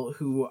people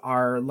who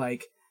are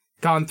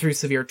gone through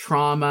severe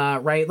trauma,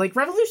 right? Like,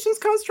 revolutions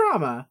cause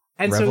trauma.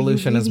 And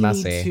revolution is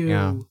messy.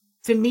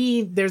 To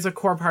me, there's a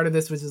core part of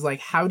this, which is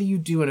how do you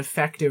do an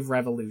effective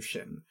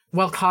revolution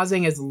while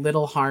causing as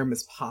little harm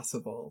as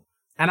possible?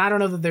 And I don't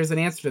know that there's an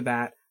answer to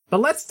that, but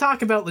let's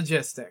talk about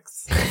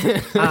logistics.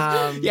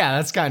 Yeah,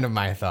 that's kind of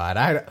my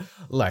thought.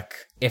 Look,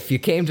 if you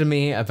came to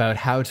me about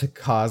how to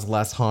cause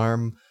less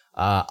harm,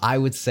 I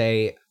would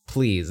say,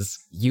 please,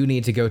 you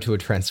need to go to a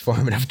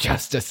transformative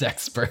justice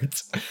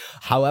expert.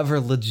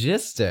 However,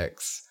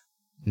 logistics,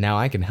 now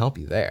I can help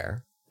you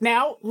there.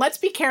 Now, let's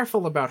be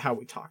careful about how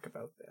we talk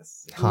about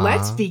this.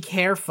 Let's be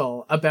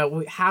careful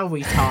about how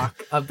we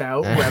talk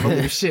about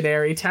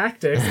revolutionary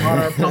tactics on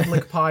our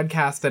public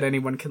podcast that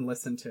anyone can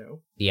listen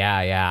to.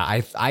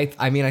 Yeah.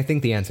 I mean, I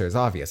think the answer is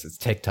obvious. It's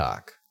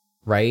TikTok,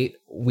 right?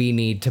 We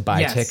need to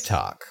buy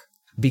TikTok.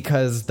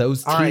 Because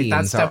those teens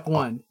that's step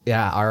one.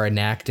 Yeah, are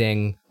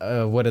enacting,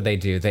 what did they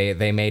do?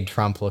 They made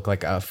Trump look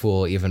like a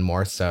fool even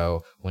more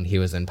so when he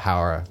was in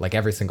power.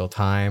 Every single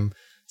time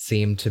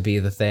seemed to be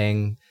the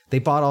thing. They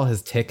bought all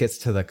his tickets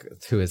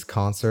to his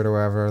concert or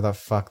wherever the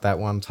fuck that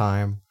one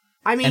time.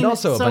 I mean, and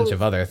also a bunch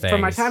of other things. For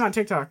my time on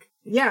TikTok,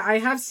 yeah, I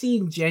have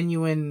seen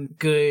genuine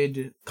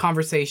good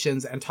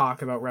conversations and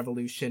talk about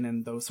revolution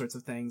and those sorts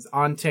of things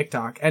on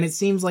TikTok. And it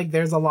seems like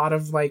there's a lot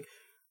of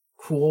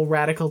cool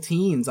radical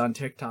teens on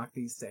TikTok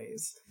these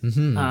days.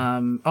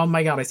 Oh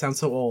my god, I sound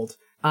so old.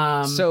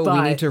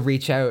 We need to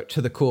reach out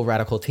to the cool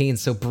radical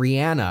teens. So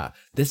Brianna,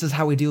 this is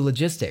how we do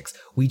logistics.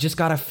 We just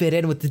gotta fit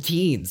in with the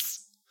teens.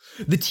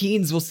 The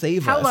teens will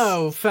save us.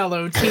 Hello,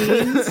 fellow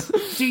teens.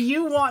 Do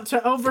you want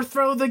to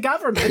overthrow the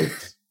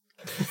government?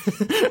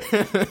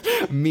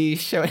 me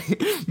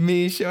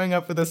showing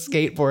up with a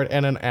skateboard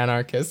and an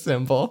anarchist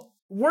symbol.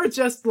 We're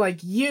just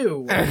like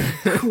you,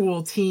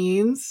 cool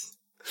teens.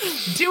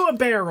 Do a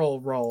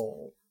barrel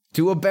roll.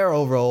 Do a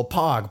barrel roll.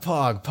 Pog,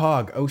 pog,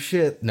 pog. Oh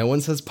shit, no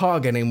one says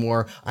pog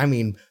anymore. I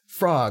mean,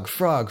 frog,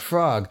 frog,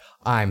 frog.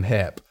 I'm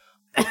hip.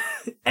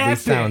 We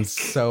sound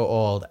so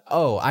old.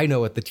 Oh, I know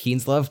what the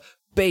teens love.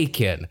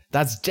 Bacon.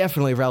 That's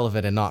definitely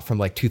relevant and not from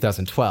like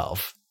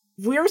 2012.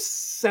 We're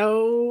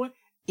so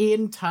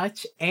in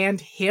touch and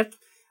hip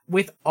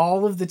with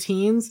all of the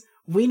teens.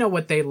 We know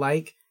what they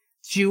like.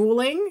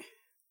 Jeweling.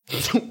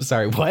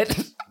 Sorry,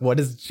 what? What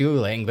is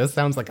jeweling? This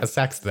sounds like a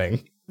sex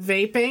thing.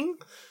 Vaping.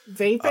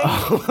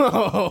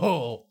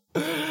 Oh.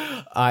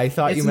 I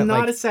thought you meant it's not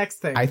like a sex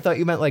thing. I thought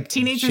you meant like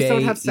teenagers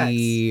don't have sex.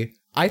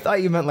 I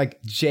thought you meant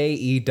like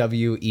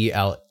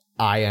JEWELING,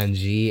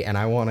 and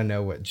I want to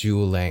know what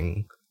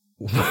jeweling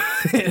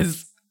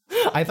is.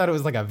 I thought it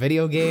was like a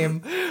video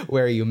game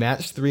where you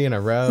match 3 in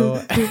a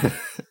row.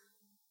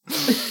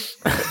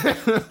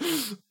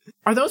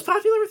 Are those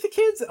popular with the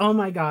kids? Oh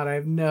my god, I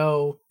have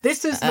no.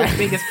 This is the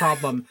biggest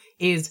problem.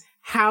 Is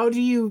how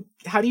do you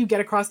get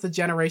across the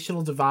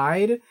generational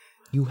divide?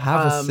 You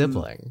have a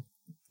sibling.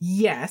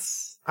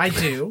 Yes, I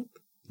do.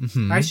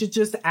 Mm-hmm. I should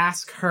just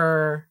ask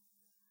her.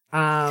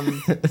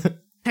 Hang on.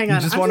 You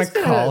just want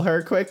to call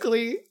her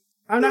quickly?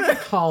 I'm not gonna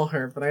call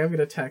her, but I am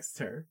gonna text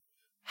her.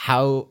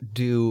 How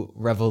do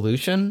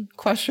revolution? ?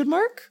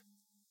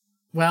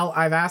 Well,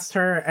 I've asked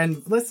her,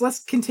 and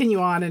let's continue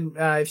on, and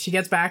if she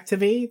gets back to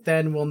me,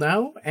 then we'll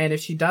know, and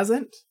if she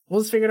doesn't,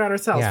 we'll just figure it out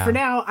ourselves. Yeah. For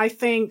now, I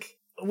think,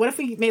 what if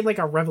we made like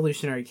a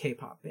revolutionary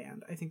K-pop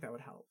band? I think that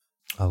would help.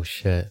 Oh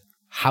shit.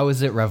 How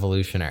is it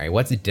revolutionary?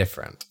 What's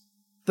different?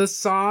 The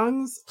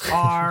songs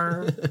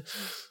are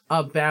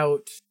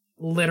about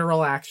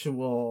literal,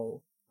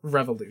 actual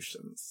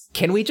revolutions.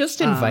 Can we just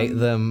invite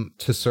them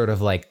to sort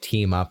of like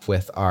team up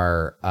with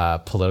our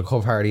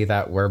political party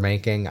that we're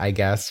making, I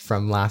guess,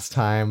 from last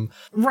time?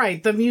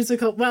 Right, the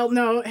musical. Well,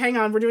 no, hang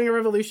on. We're doing a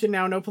revolution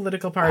now, no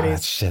political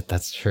parties. Shit,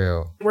 that's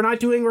true. We're not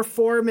doing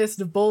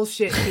reformist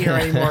bullshit here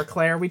anymore,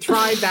 Claire. We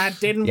tried that,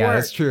 didn't work. Yeah,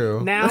 that's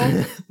true.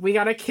 Now we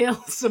gotta kill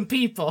some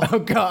people. Oh,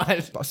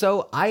 God.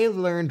 So I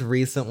learned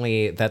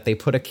recently that they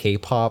put a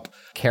K-pop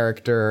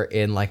character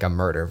in like a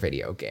murder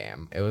video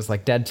game. It was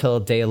like Dead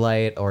Till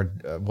Daylight or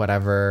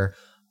whatever.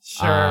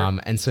 Sure.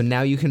 And so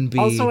now you can be...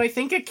 Also, I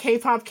think a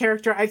K-pop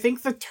character, I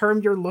think the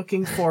term you're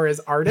looking for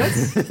is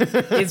artist,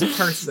 is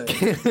person,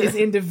 is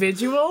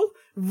individual,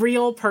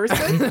 real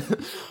person.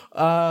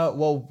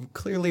 Well,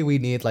 clearly we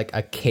need like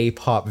a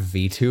K-pop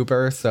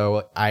VTuber,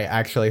 so I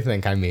actually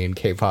think I mean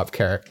K-pop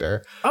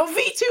character. Oh,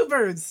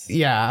 VTubers!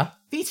 Yeah.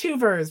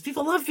 VTubers.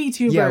 People love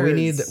VTubers. Yeah, we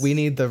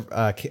need the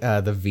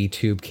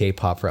VTube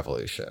K-pop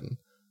revolution.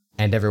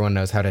 And everyone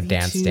knows how to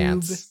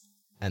dance.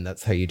 And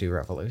that's how you do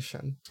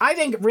revolution. I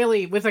think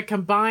really with a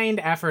combined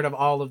effort of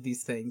all of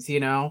these things, you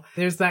know,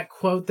 there's that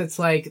quote that's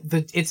like,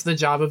 it's the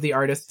job of the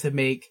artist to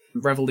make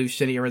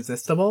revolution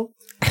irresistible.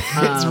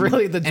 It's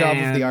really the job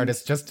of the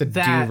artist just to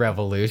do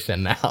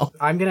revolution now.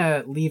 I'm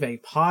going to leave a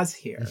pause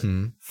here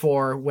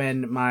for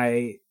when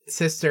my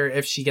sister,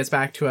 if she gets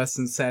back to us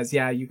and says,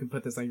 yeah, you can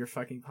put this on your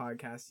fucking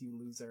podcast, you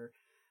loser,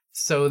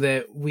 so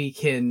that we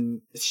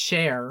can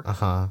share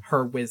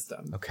her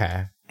wisdom.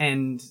 Okay.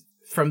 And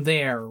from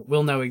there,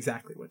 we'll know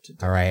exactly what to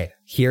do. All right.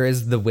 Here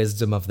is the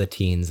wisdom of the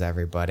teens,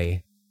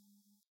 everybody.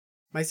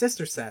 My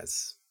sister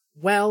says,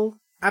 well,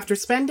 after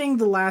spending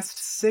the last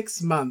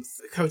 6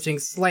 months coaching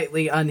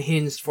slightly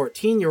unhinged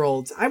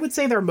 14-year-olds, I would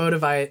say they're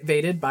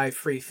motivated by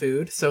free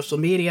food, social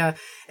media,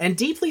 and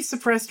deeply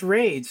suppressed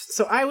rage,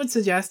 so I would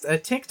suggest a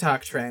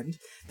TikTok trend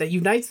that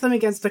unites them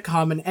against a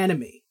common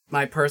enemy.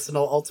 My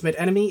personal ultimate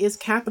enemy is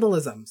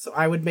capitalism, so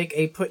I would make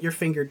a put your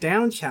finger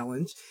down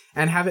challenge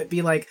and have it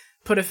be like,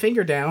 put a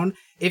finger down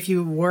if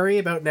you worry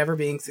about never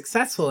being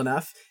successful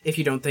enough, if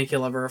you don't think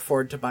you'll ever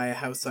afford to buy a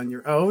house on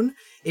your own,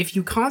 if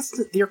you're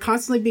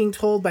constantly being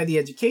told by the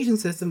education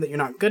system that you're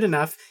not good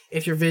enough,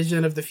 if your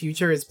vision of the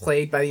future is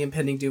plagued by the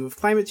impending doom of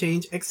climate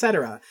change,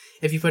 etc.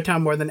 If you put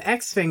down more than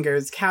X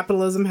fingers,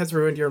 capitalism has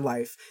ruined your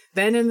life.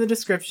 Then in the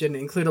description,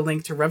 include a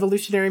link to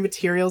revolutionary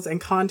materials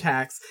and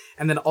contacts,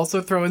 and then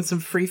also throw in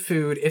some free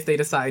food if they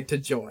decide to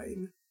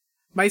join.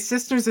 My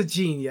sister's a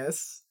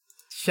genius.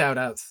 Shout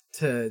outs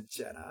to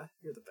Jenna.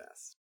 You're the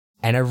best.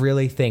 And I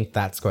really think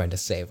that's going to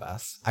save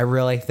us. I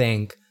really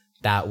think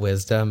that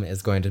wisdom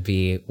is going to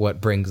be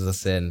what brings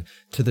us in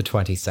to the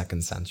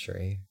 22nd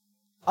century.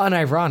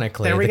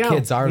 Unironically, the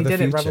kids are the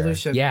future. We did it,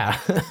 revolution. Yeah.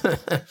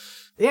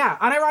 Yeah,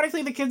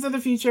 unironically, the kids are the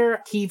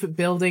future. Keep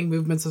building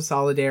movements of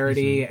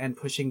solidarity and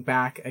pushing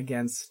back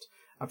against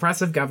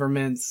oppressive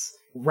governments.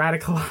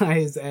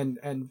 Radicalize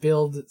and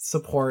build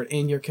support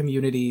in your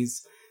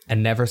communities.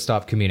 And never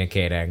stop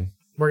communicating.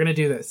 We're going to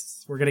do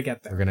this. We're going to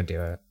get there. We're going to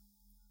do it.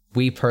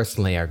 We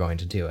personally are going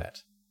to do it.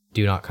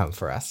 Do not come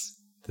for us.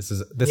 This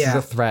is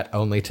a threat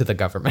only to the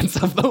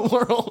governments of the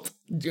world.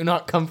 Do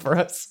not come for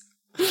us.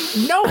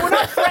 No, we're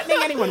not threatening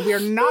anyone. We are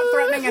not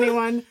threatening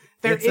anyone.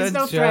 There is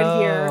no threat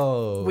here.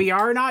 We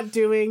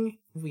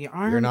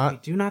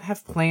do not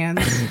have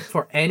plans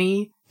for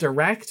any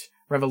direct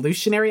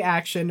revolutionary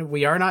action.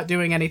 We are not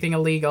doing anything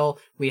illegal.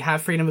 We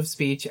have freedom of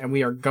speech, and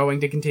we are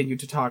going to continue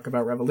to talk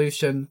about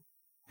revolution.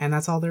 And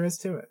that's all there is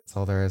to it. That's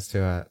all there is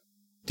to it.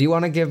 Do you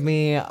want to give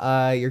me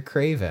your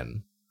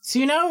Craven? So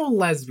you know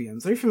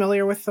lesbians. Are you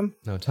familiar with them?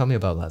 No, tell me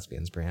about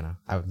lesbians, Brianna.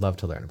 I would love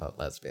to learn about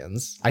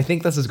lesbians. I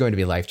think this is going to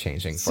be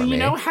life-changing for me. So you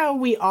know how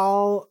we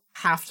all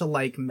have to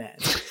like men?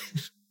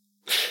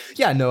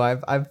 Yeah, no,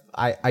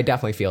 I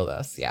definitely feel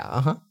this. Yeah,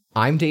 uh-huh.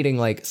 I'm dating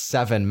like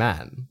 7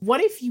 men.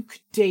 What if you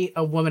could date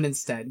a woman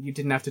instead? You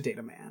didn't have to date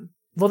a man.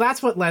 Well,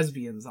 that's what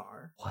lesbians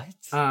are.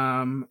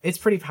 What? It's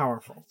pretty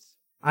powerful.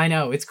 I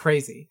know, it's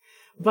crazy.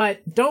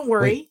 But don't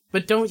worry.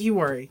 But don't you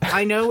worry.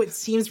 I know it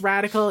seems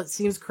radical. It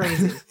seems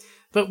crazy.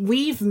 But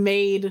we've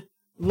made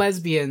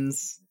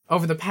lesbians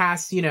over the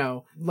past,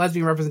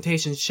 lesbian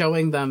representation,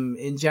 showing them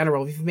in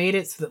general. We've made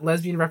it so that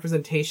lesbian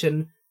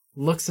representation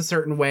looks a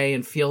certain way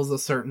and feels a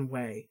certain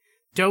way.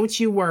 Don't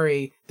you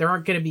worry. There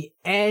aren't going to be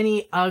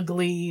any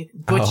ugly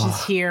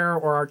butches here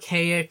or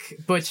archaic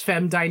butch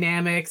femme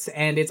dynamics.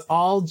 And it's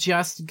all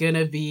just going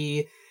to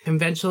be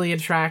conventionally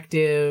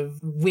attractive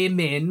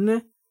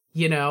women,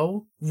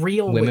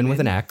 real women.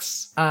 With an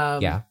X.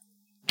 Yeah.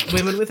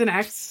 Women with an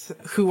X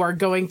who are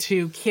going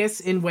to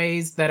kiss in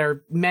ways that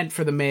are meant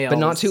for the male, but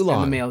not too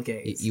long. And the male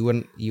gaze. You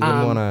wouldn't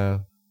want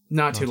to.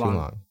 Not too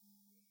long.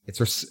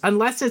 It's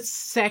unless it's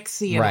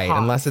sexy and hot. Right,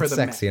 unless it's for the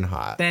sexy men. and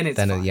hot. Then it's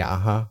fine. Yeah,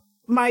 uh-huh.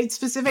 My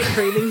specific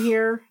craving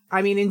here,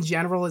 I mean, in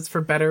general, it's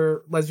for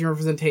better lesbian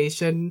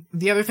representation.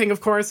 The other thing,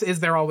 of course, is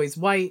they're always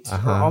white,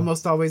 or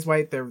almost always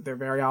white. They're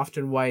very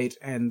often white,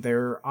 and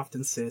they're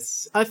often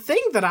cis. A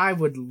thing that I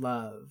would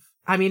love,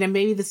 I mean, and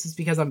maybe this is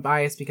because I'm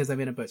biased because I'm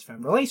in a butch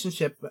femme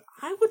relationship, but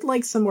I would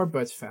like some more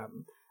butch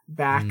femme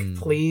back,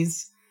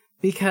 please,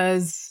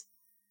 because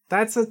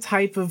that's a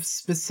type of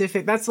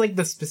specific, that's like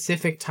the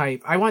specific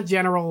type. I want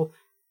general,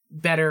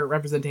 better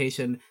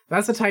representation.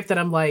 That's the type that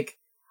I'm like,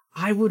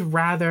 I would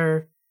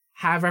rather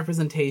have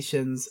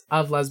representations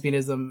of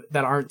lesbianism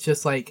that aren't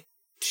just like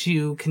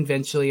too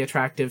conventionally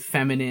attractive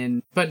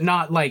feminine, but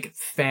not like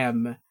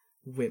femme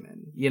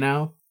women,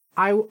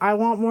 I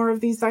want more of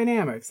these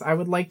dynamics. I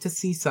would like to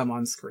see some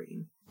on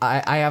screen.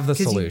 I have the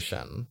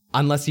solution.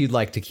 Unless you'd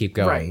like to keep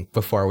going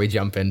before we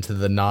jump into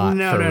the not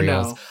for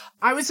reals. No.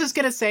 I was just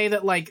going to say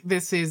that, like,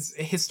 this is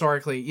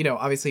historically,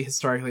 obviously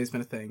historically has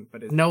been a thing,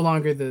 but it's no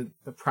longer the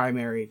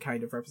primary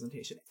kind of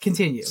representation.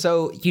 Continue.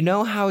 So, you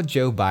know how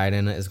Joe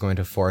Biden is going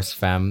to force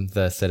femme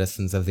the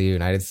citizens of the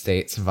United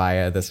States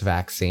via this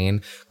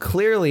vaccine?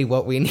 Clearly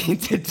what we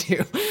need to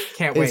do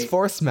is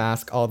force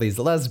mask all these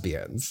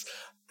lesbians.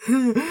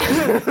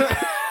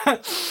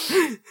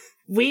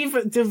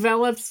 We've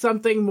developed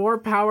something more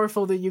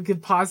powerful than you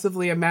could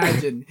possibly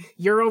imagine.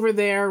 You're over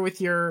there with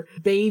your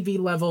baby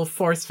level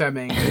force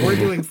femming. We're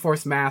doing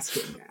force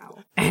masking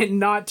now.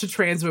 And not to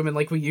trans women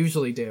like we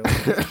usually do.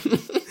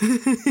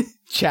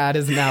 Chad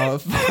is now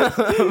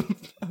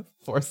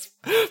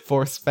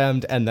force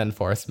femmed and then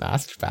force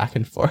masked back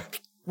and forth.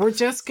 We're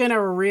just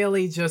gonna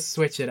really just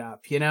switch it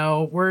up,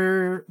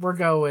 We're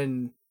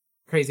going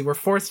crazy. We're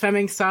force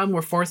femming some,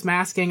 we're force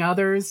masking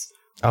others.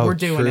 We're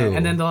doing it.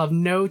 And then they'll have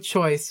no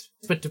choice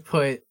but to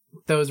put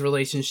those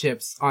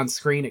relationships on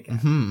screen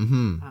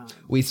again.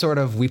 We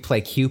play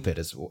Cupid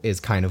is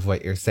kind of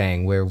what you're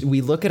saying, where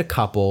we look at a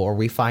couple or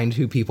we find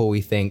 2 people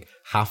we think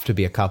have to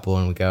be a couple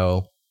and we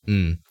go,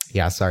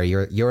 yeah, sorry,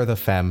 you're the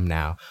femme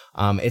now.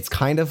 It's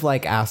kind of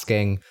like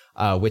asking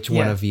which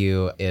one of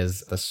you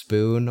is the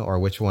spoon or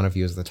which one of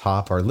you is the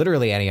top or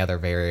literally any other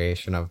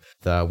variation of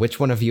the which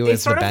one of you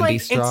is the bendy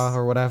straw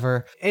or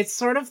whatever. It's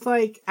sort of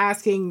like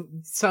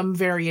asking some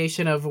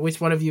variation of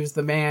which one of you is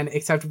the man,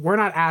 except we're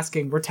not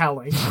asking, we're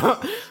telling.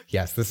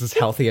 Yes, this is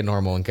healthy and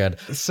normal and good.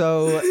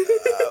 So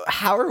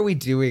how are we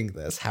doing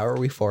this? How are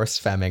we force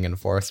femming and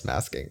force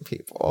masking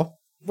people?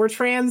 We're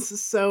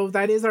trans, so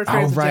that is our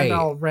trans agenda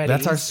already.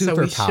 That's our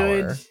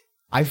superpower.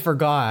 I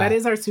forgot. That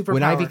is our superpower.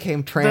 When I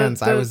became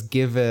trans, I was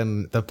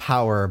given the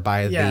power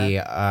by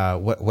the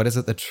what is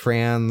it? The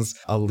trans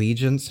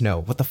allegiance?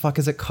 No, what the fuck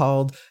is it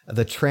called?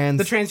 The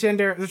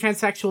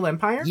transsexual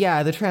empire?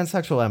 Yeah, the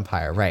transsexual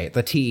empire, right.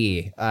 The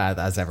TE,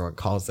 as everyone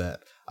calls it.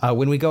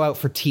 When we go out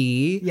for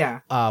tea,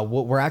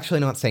 we're actually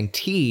not saying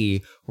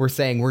tea, we're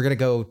saying we're going to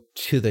go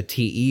to the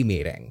TE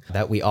meeting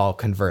that we all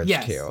converge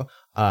to.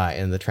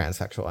 In the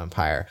transsexual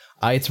empire.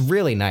 It's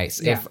really nice.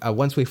 If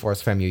once we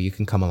force femme you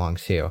can come along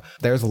too.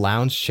 There's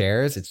lounge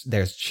chairs.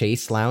 There's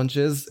chase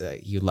lounges.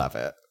 You love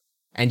it.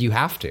 And you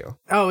have to.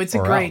 Oh, it's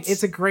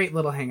a great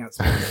little hangout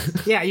spot.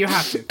 Yeah, you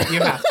have to.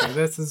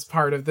 This is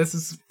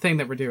the thing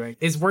that we're doing,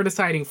 is we're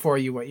deciding for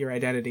you what your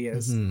identity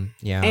is.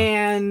 Yeah.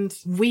 And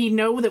we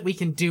know that we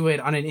can do it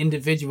on an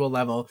individual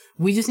level.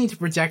 We just need to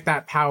project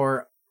that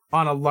power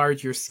on a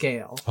larger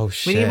scale. Oh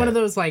shit. We need one of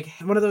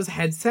those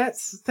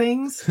headsets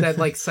things that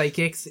like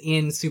psychics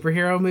in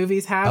superhero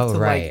movies have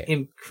like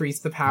increase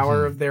the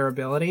power of their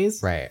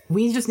abilities. Right.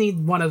 We just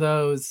need one of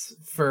those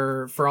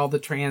for all the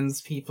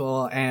trans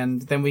people,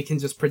 and then we can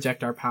just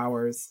project our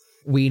powers.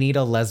 We need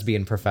a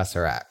lesbian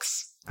Professor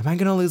X. Am I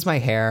going to lose my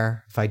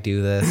hair if I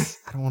do this?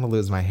 I don't want to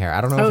lose my hair.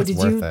 I don't know if it's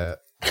worth it.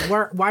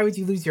 Why would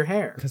you lose your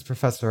hair? Because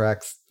Professor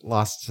X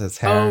lost his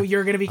hair. Oh,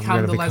 you're going to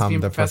become the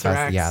lesbian Professor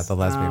X. Yeah, the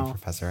lesbian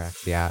Professor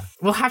X, yeah.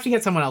 We'll have to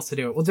get someone else to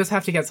do it. We'll just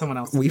have to get someone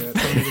else to do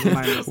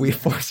it. We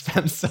force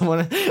fem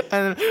someone,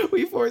 and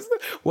we force...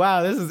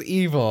 Wow, this is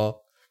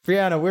evil.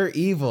 Brianna, we're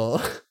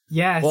evil.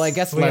 Yes. Well, I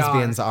guess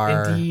lesbians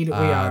are. Indeed, we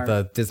are.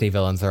 The Disney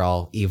villains are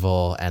all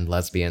evil and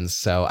lesbians.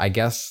 So I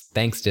guess,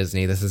 thanks,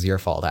 Disney, this is your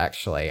fault,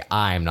 actually.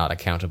 I'm not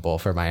accountable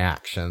for my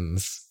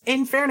actions.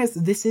 In fairness,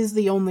 this is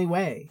the only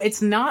way.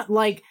 It's not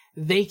like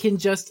they can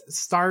just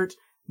start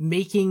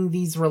making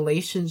these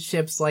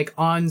relationships like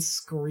on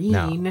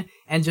screen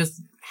and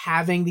just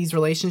having these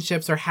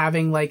relationships or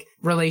having like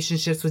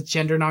relationships with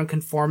gender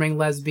non-conforming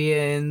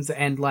lesbians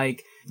and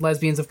like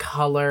lesbians of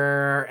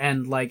color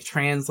and like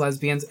trans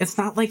lesbians. It's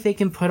not like they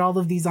can put all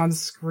of these on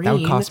screen. That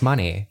would cost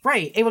money.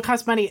 Right. It would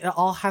cost money. It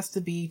all has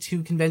to be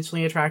two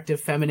conventionally attractive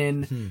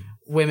feminine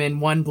women,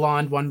 one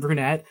blonde, one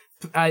brunette,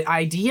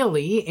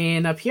 ideally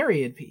in a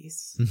period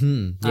piece.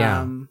 Mm-hmm.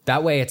 Yeah.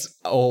 That way it's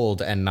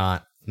old and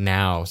not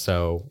now.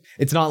 So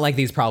it's not like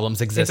these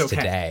problems exist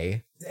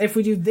today. If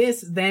we do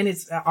this, then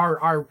it's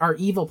our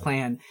evil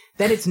plan.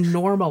 Then it's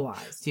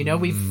normalized. You know,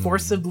 we've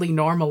forcibly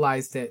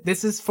normalized it.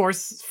 This is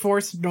forced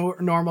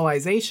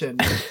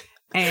normalization.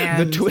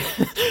 And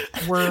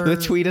the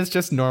tweet is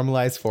just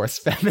normalized force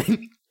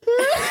femming.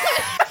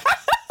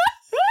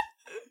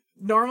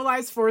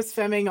 Normalized force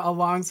femming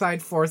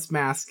alongside force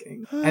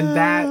masking. And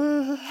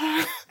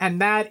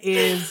that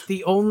is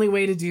the only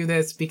way to do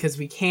this because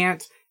we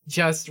can't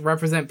just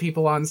represent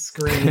people on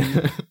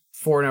screen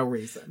for no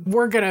reason.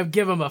 We're gonna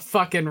give them a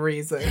fucking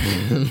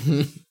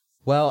reason.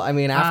 Well, I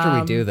mean, after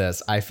we do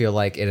this, I feel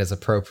like it is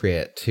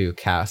appropriate to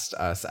cast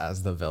us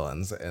as the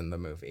villains in the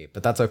movie.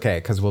 But that's okay,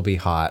 because we'll be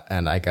hot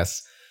and I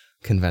guess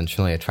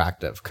conventionally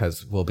attractive,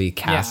 because we'll be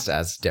cast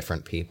as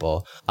different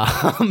people.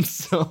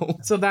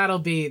 So that'll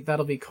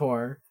be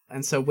core.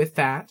 And so with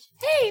that...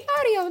 Hey,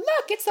 Mario,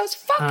 look, it's those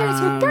fuckers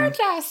who burnt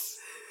us!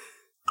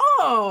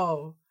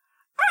 Oh!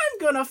 I'm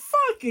gonna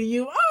fuck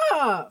you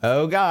up!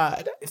 Oh,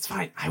 God. It's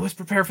fine. I was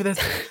prepared for this.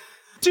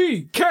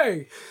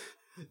 DK!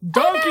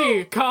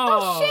 Donkey Kong!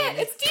 Oh, shit,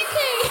 it's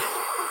DK!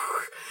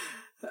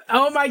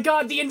 Oh, my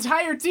God, the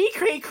entire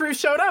DK crew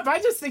showed up. I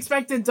just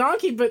expected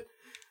Donkey, but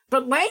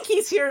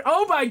Lanky's here.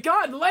 Oh, my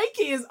God,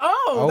 Lanky is...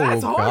 Oh,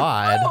 that's hard.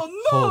 God. Oh,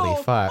 no!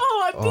 Holy fuck.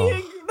 Oh, I'm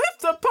being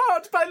ripped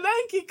apart by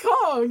Lanky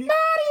Kong! Mario!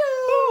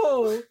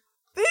 Oh!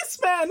 This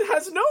man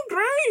has no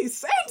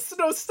grace and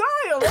no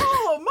style.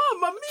 Oh,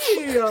 mamma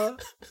mia!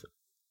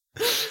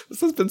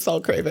 This has been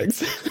Salt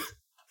Cravings.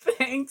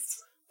 Thanks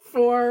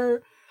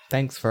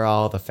for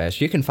all the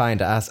fish. You can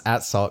find us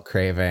at Salt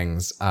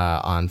Cravings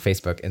on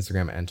Facebook,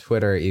 Instagram, and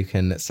Twitter. You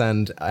can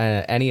send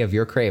any of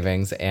your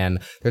cravings, and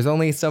there's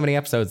only so many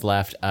episodes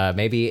left.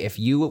 Maybe if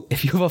you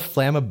have a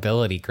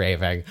flammability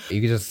craving,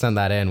 you can just send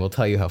that in. We'll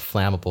tell you how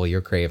flammable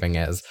your craving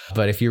is.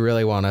 But if you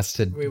really want us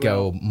to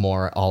go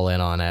more all in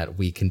on it,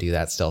 we can do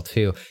that still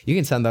too. You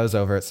can send those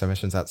over at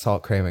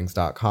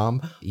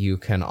submissions@saltcravings.com. You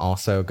can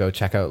also go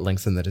check out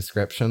links in the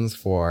descriptions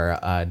for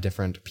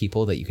different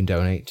people that you can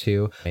donate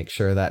to. Make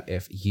sure that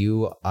if you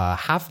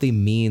have the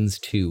means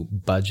to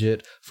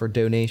budget for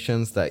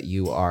donations, that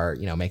you are,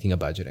 making a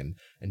budget and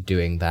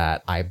doing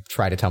that. I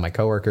try to tell my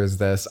coworkers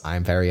this.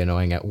 I'm very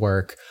annoying at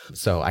work.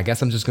 So I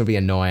guess I'm just going to be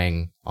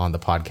annoying on the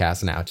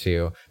podcast now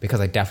too, because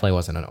I definitely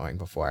wasn't annoying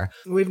before.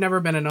 We've never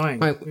been annoying.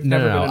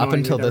 No. Up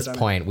until this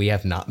point, we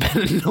have not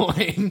been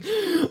annoying.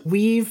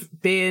 We've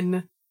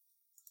been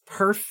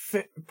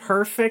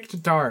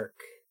perfect dark.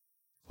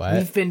 What?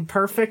 We've been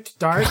perfect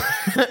dark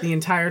the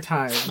entire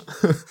time.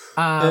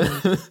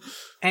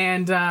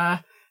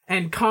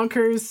 And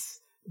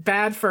Conker's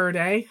Bad Fur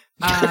Day,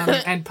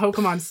 and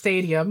Pokemon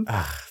Stadium,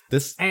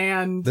 this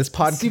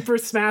podcast, Super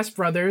Smash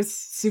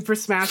Brothers.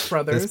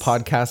 This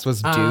podcast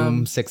was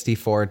Doom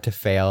 64 to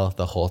fail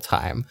the whole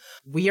time.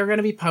 We are going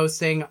to be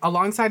posting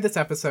alongside this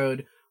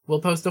episode.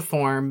 We'll post a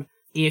form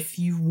if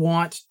you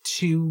want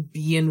to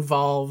be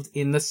involved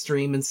in the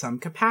stream in some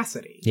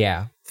capacity.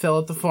 Yeah. Fill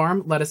out the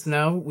form. Let us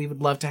know. We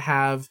would love to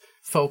have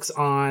folks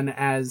on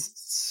as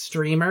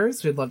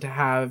streamers. We'd love to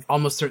have,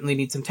 almost certainly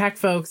need some tech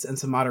folks and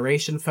some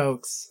moderation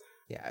folks.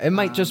 Yeah, it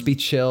might just be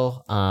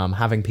chill.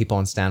 Having people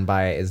on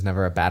standby is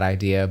never a bad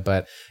idea,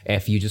 but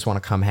if you just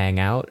want to come hang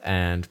out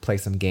and play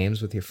some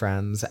games with your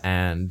friends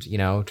and,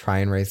 try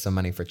and raise some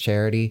money for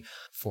charity,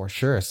 for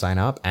sure, sign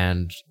up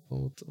and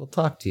we'll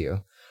talk to you.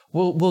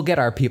 We'll get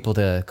our people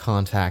to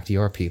contact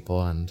your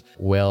people and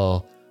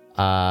we'll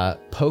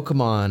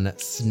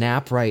Pokemon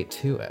snap right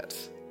to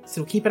it.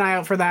 So keep an eye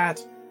out for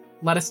that.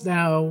 Let us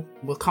know.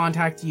 We'll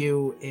contact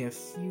you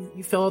if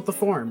you fill out the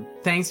form.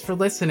 Thanks for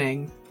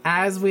listening.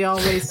 As we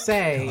always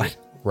say,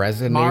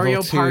 Resident Mario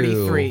Evil 2, Party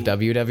 3,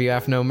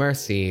 WWF No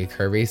Mercy,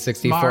 Kirby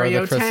 64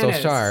 Mario The Crystal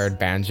Tennis, Shard,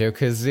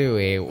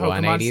 Banjo-Kazooie, Pokemon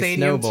 180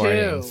 Stadium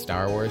Snowboarding, 2,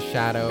 Star Wars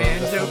Shadow,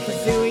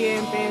 Banjo-Kazooie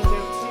and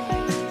Banjo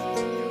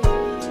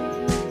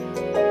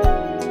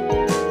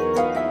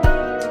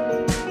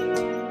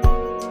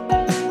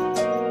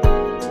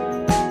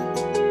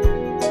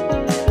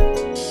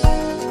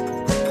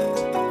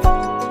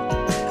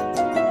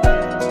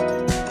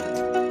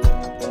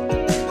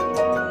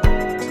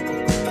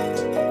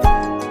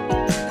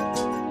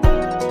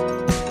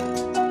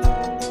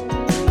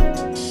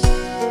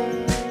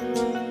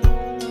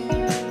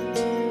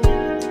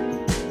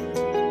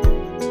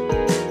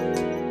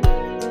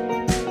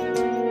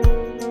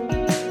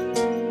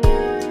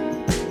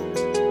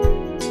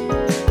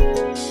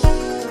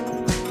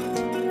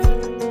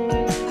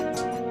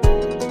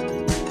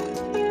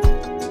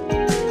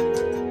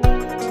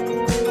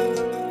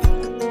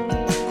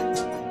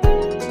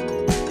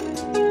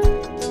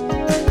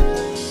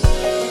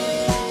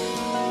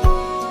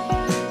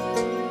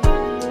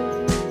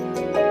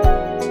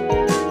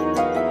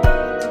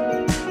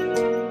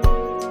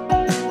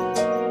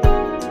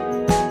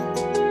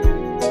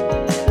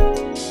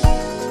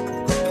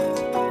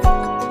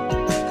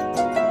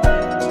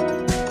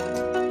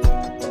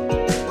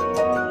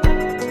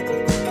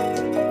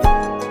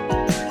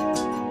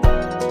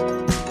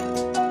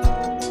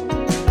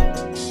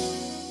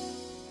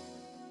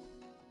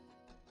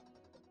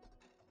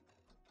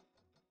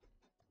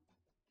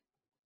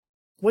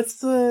what's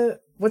the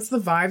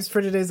vibes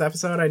for today's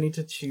episode? I need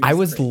to choose. I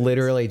was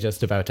literally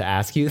just about to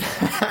ask you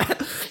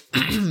that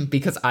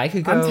because I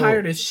could go. I'm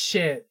tired as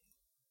shit.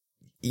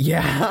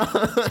 Yeah.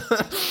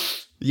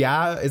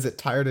 Yeah, is it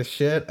tired as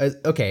shit?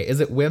 Okay,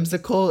 is it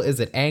whimsical? Is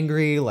it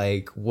angry?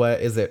 Like,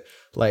 what is it?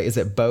 Like, is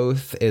it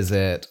both? Is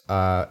it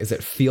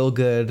feel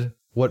good?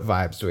 What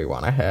vibes do we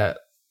want to hit?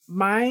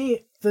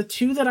 The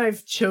two that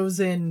I've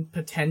chosen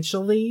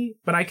potentially,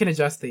 but I can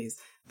adjust these.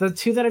 The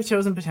two that I've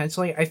chosen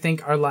potentially, I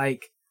think, are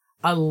like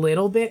a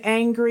little bit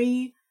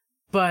angry,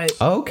 but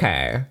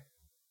okay,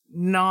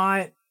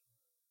 not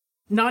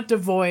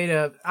devoid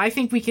of. I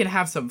think we can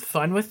have some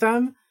fun with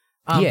them,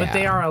 but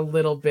they are a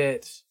little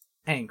bit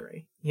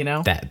angry. You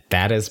know,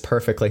 that is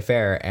perfectly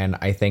fair, and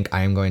I think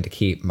I am going to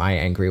keep my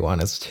angry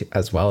one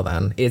as well.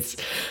 Then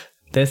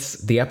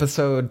the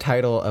episode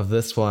title of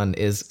this one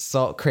is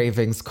Salt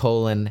Cravings: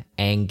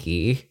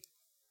 Angie.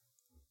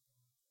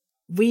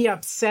 We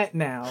upset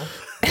now.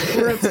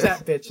 We're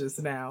upset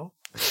bitches now.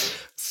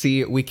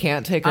 See, we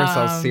can't take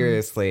ourselves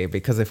seriously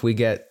because if we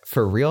get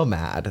for real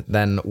mad,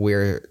 then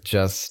we're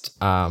just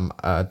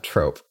a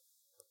trope,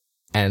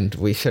 and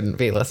we shouldn't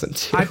be listened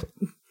to.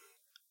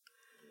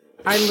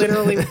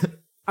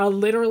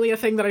 Literally a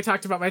thing that I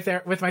talked about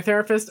with my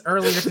therapist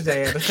earlier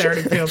today at a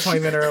therapy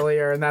appointment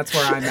earlier, and that's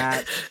where I'm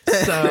at.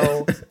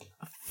 So,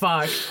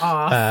 fuck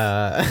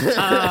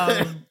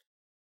off.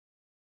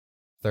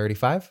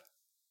 35?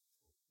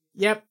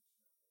 Yep.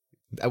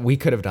 We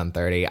could have done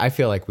 30. I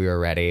feel like we were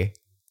ready.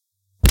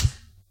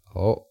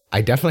 Oh,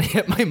 I definitely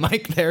hit my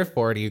mic there,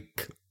 40.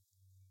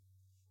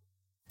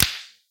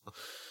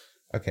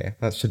 Okay,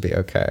 that should be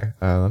okay.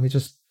 Let me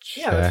just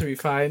check. Yeah, that should be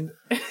fine.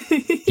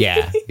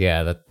 yeah,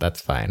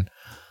 that's fine.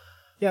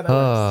 Yeah, that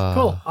works.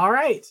 Cool. All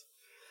right.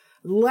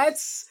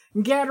 Let's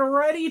get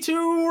ready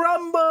to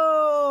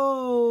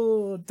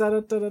rumble.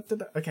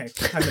 Okay,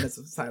 10 minutes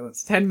of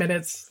silence. 10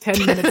 minutes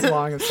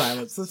long of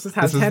silence. Let's just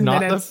have 10 minutes. This is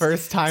not the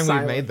first time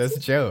we've made this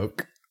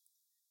joke.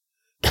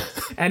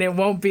 And it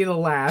won't be the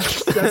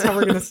last. That's how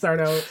we're going to start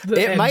out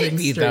the It might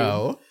be, stream.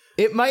 though.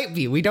 It might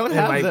be. We don't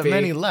have that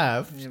many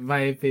left. It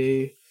might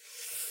be.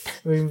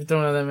 We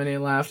don't have that many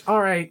left. All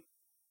right.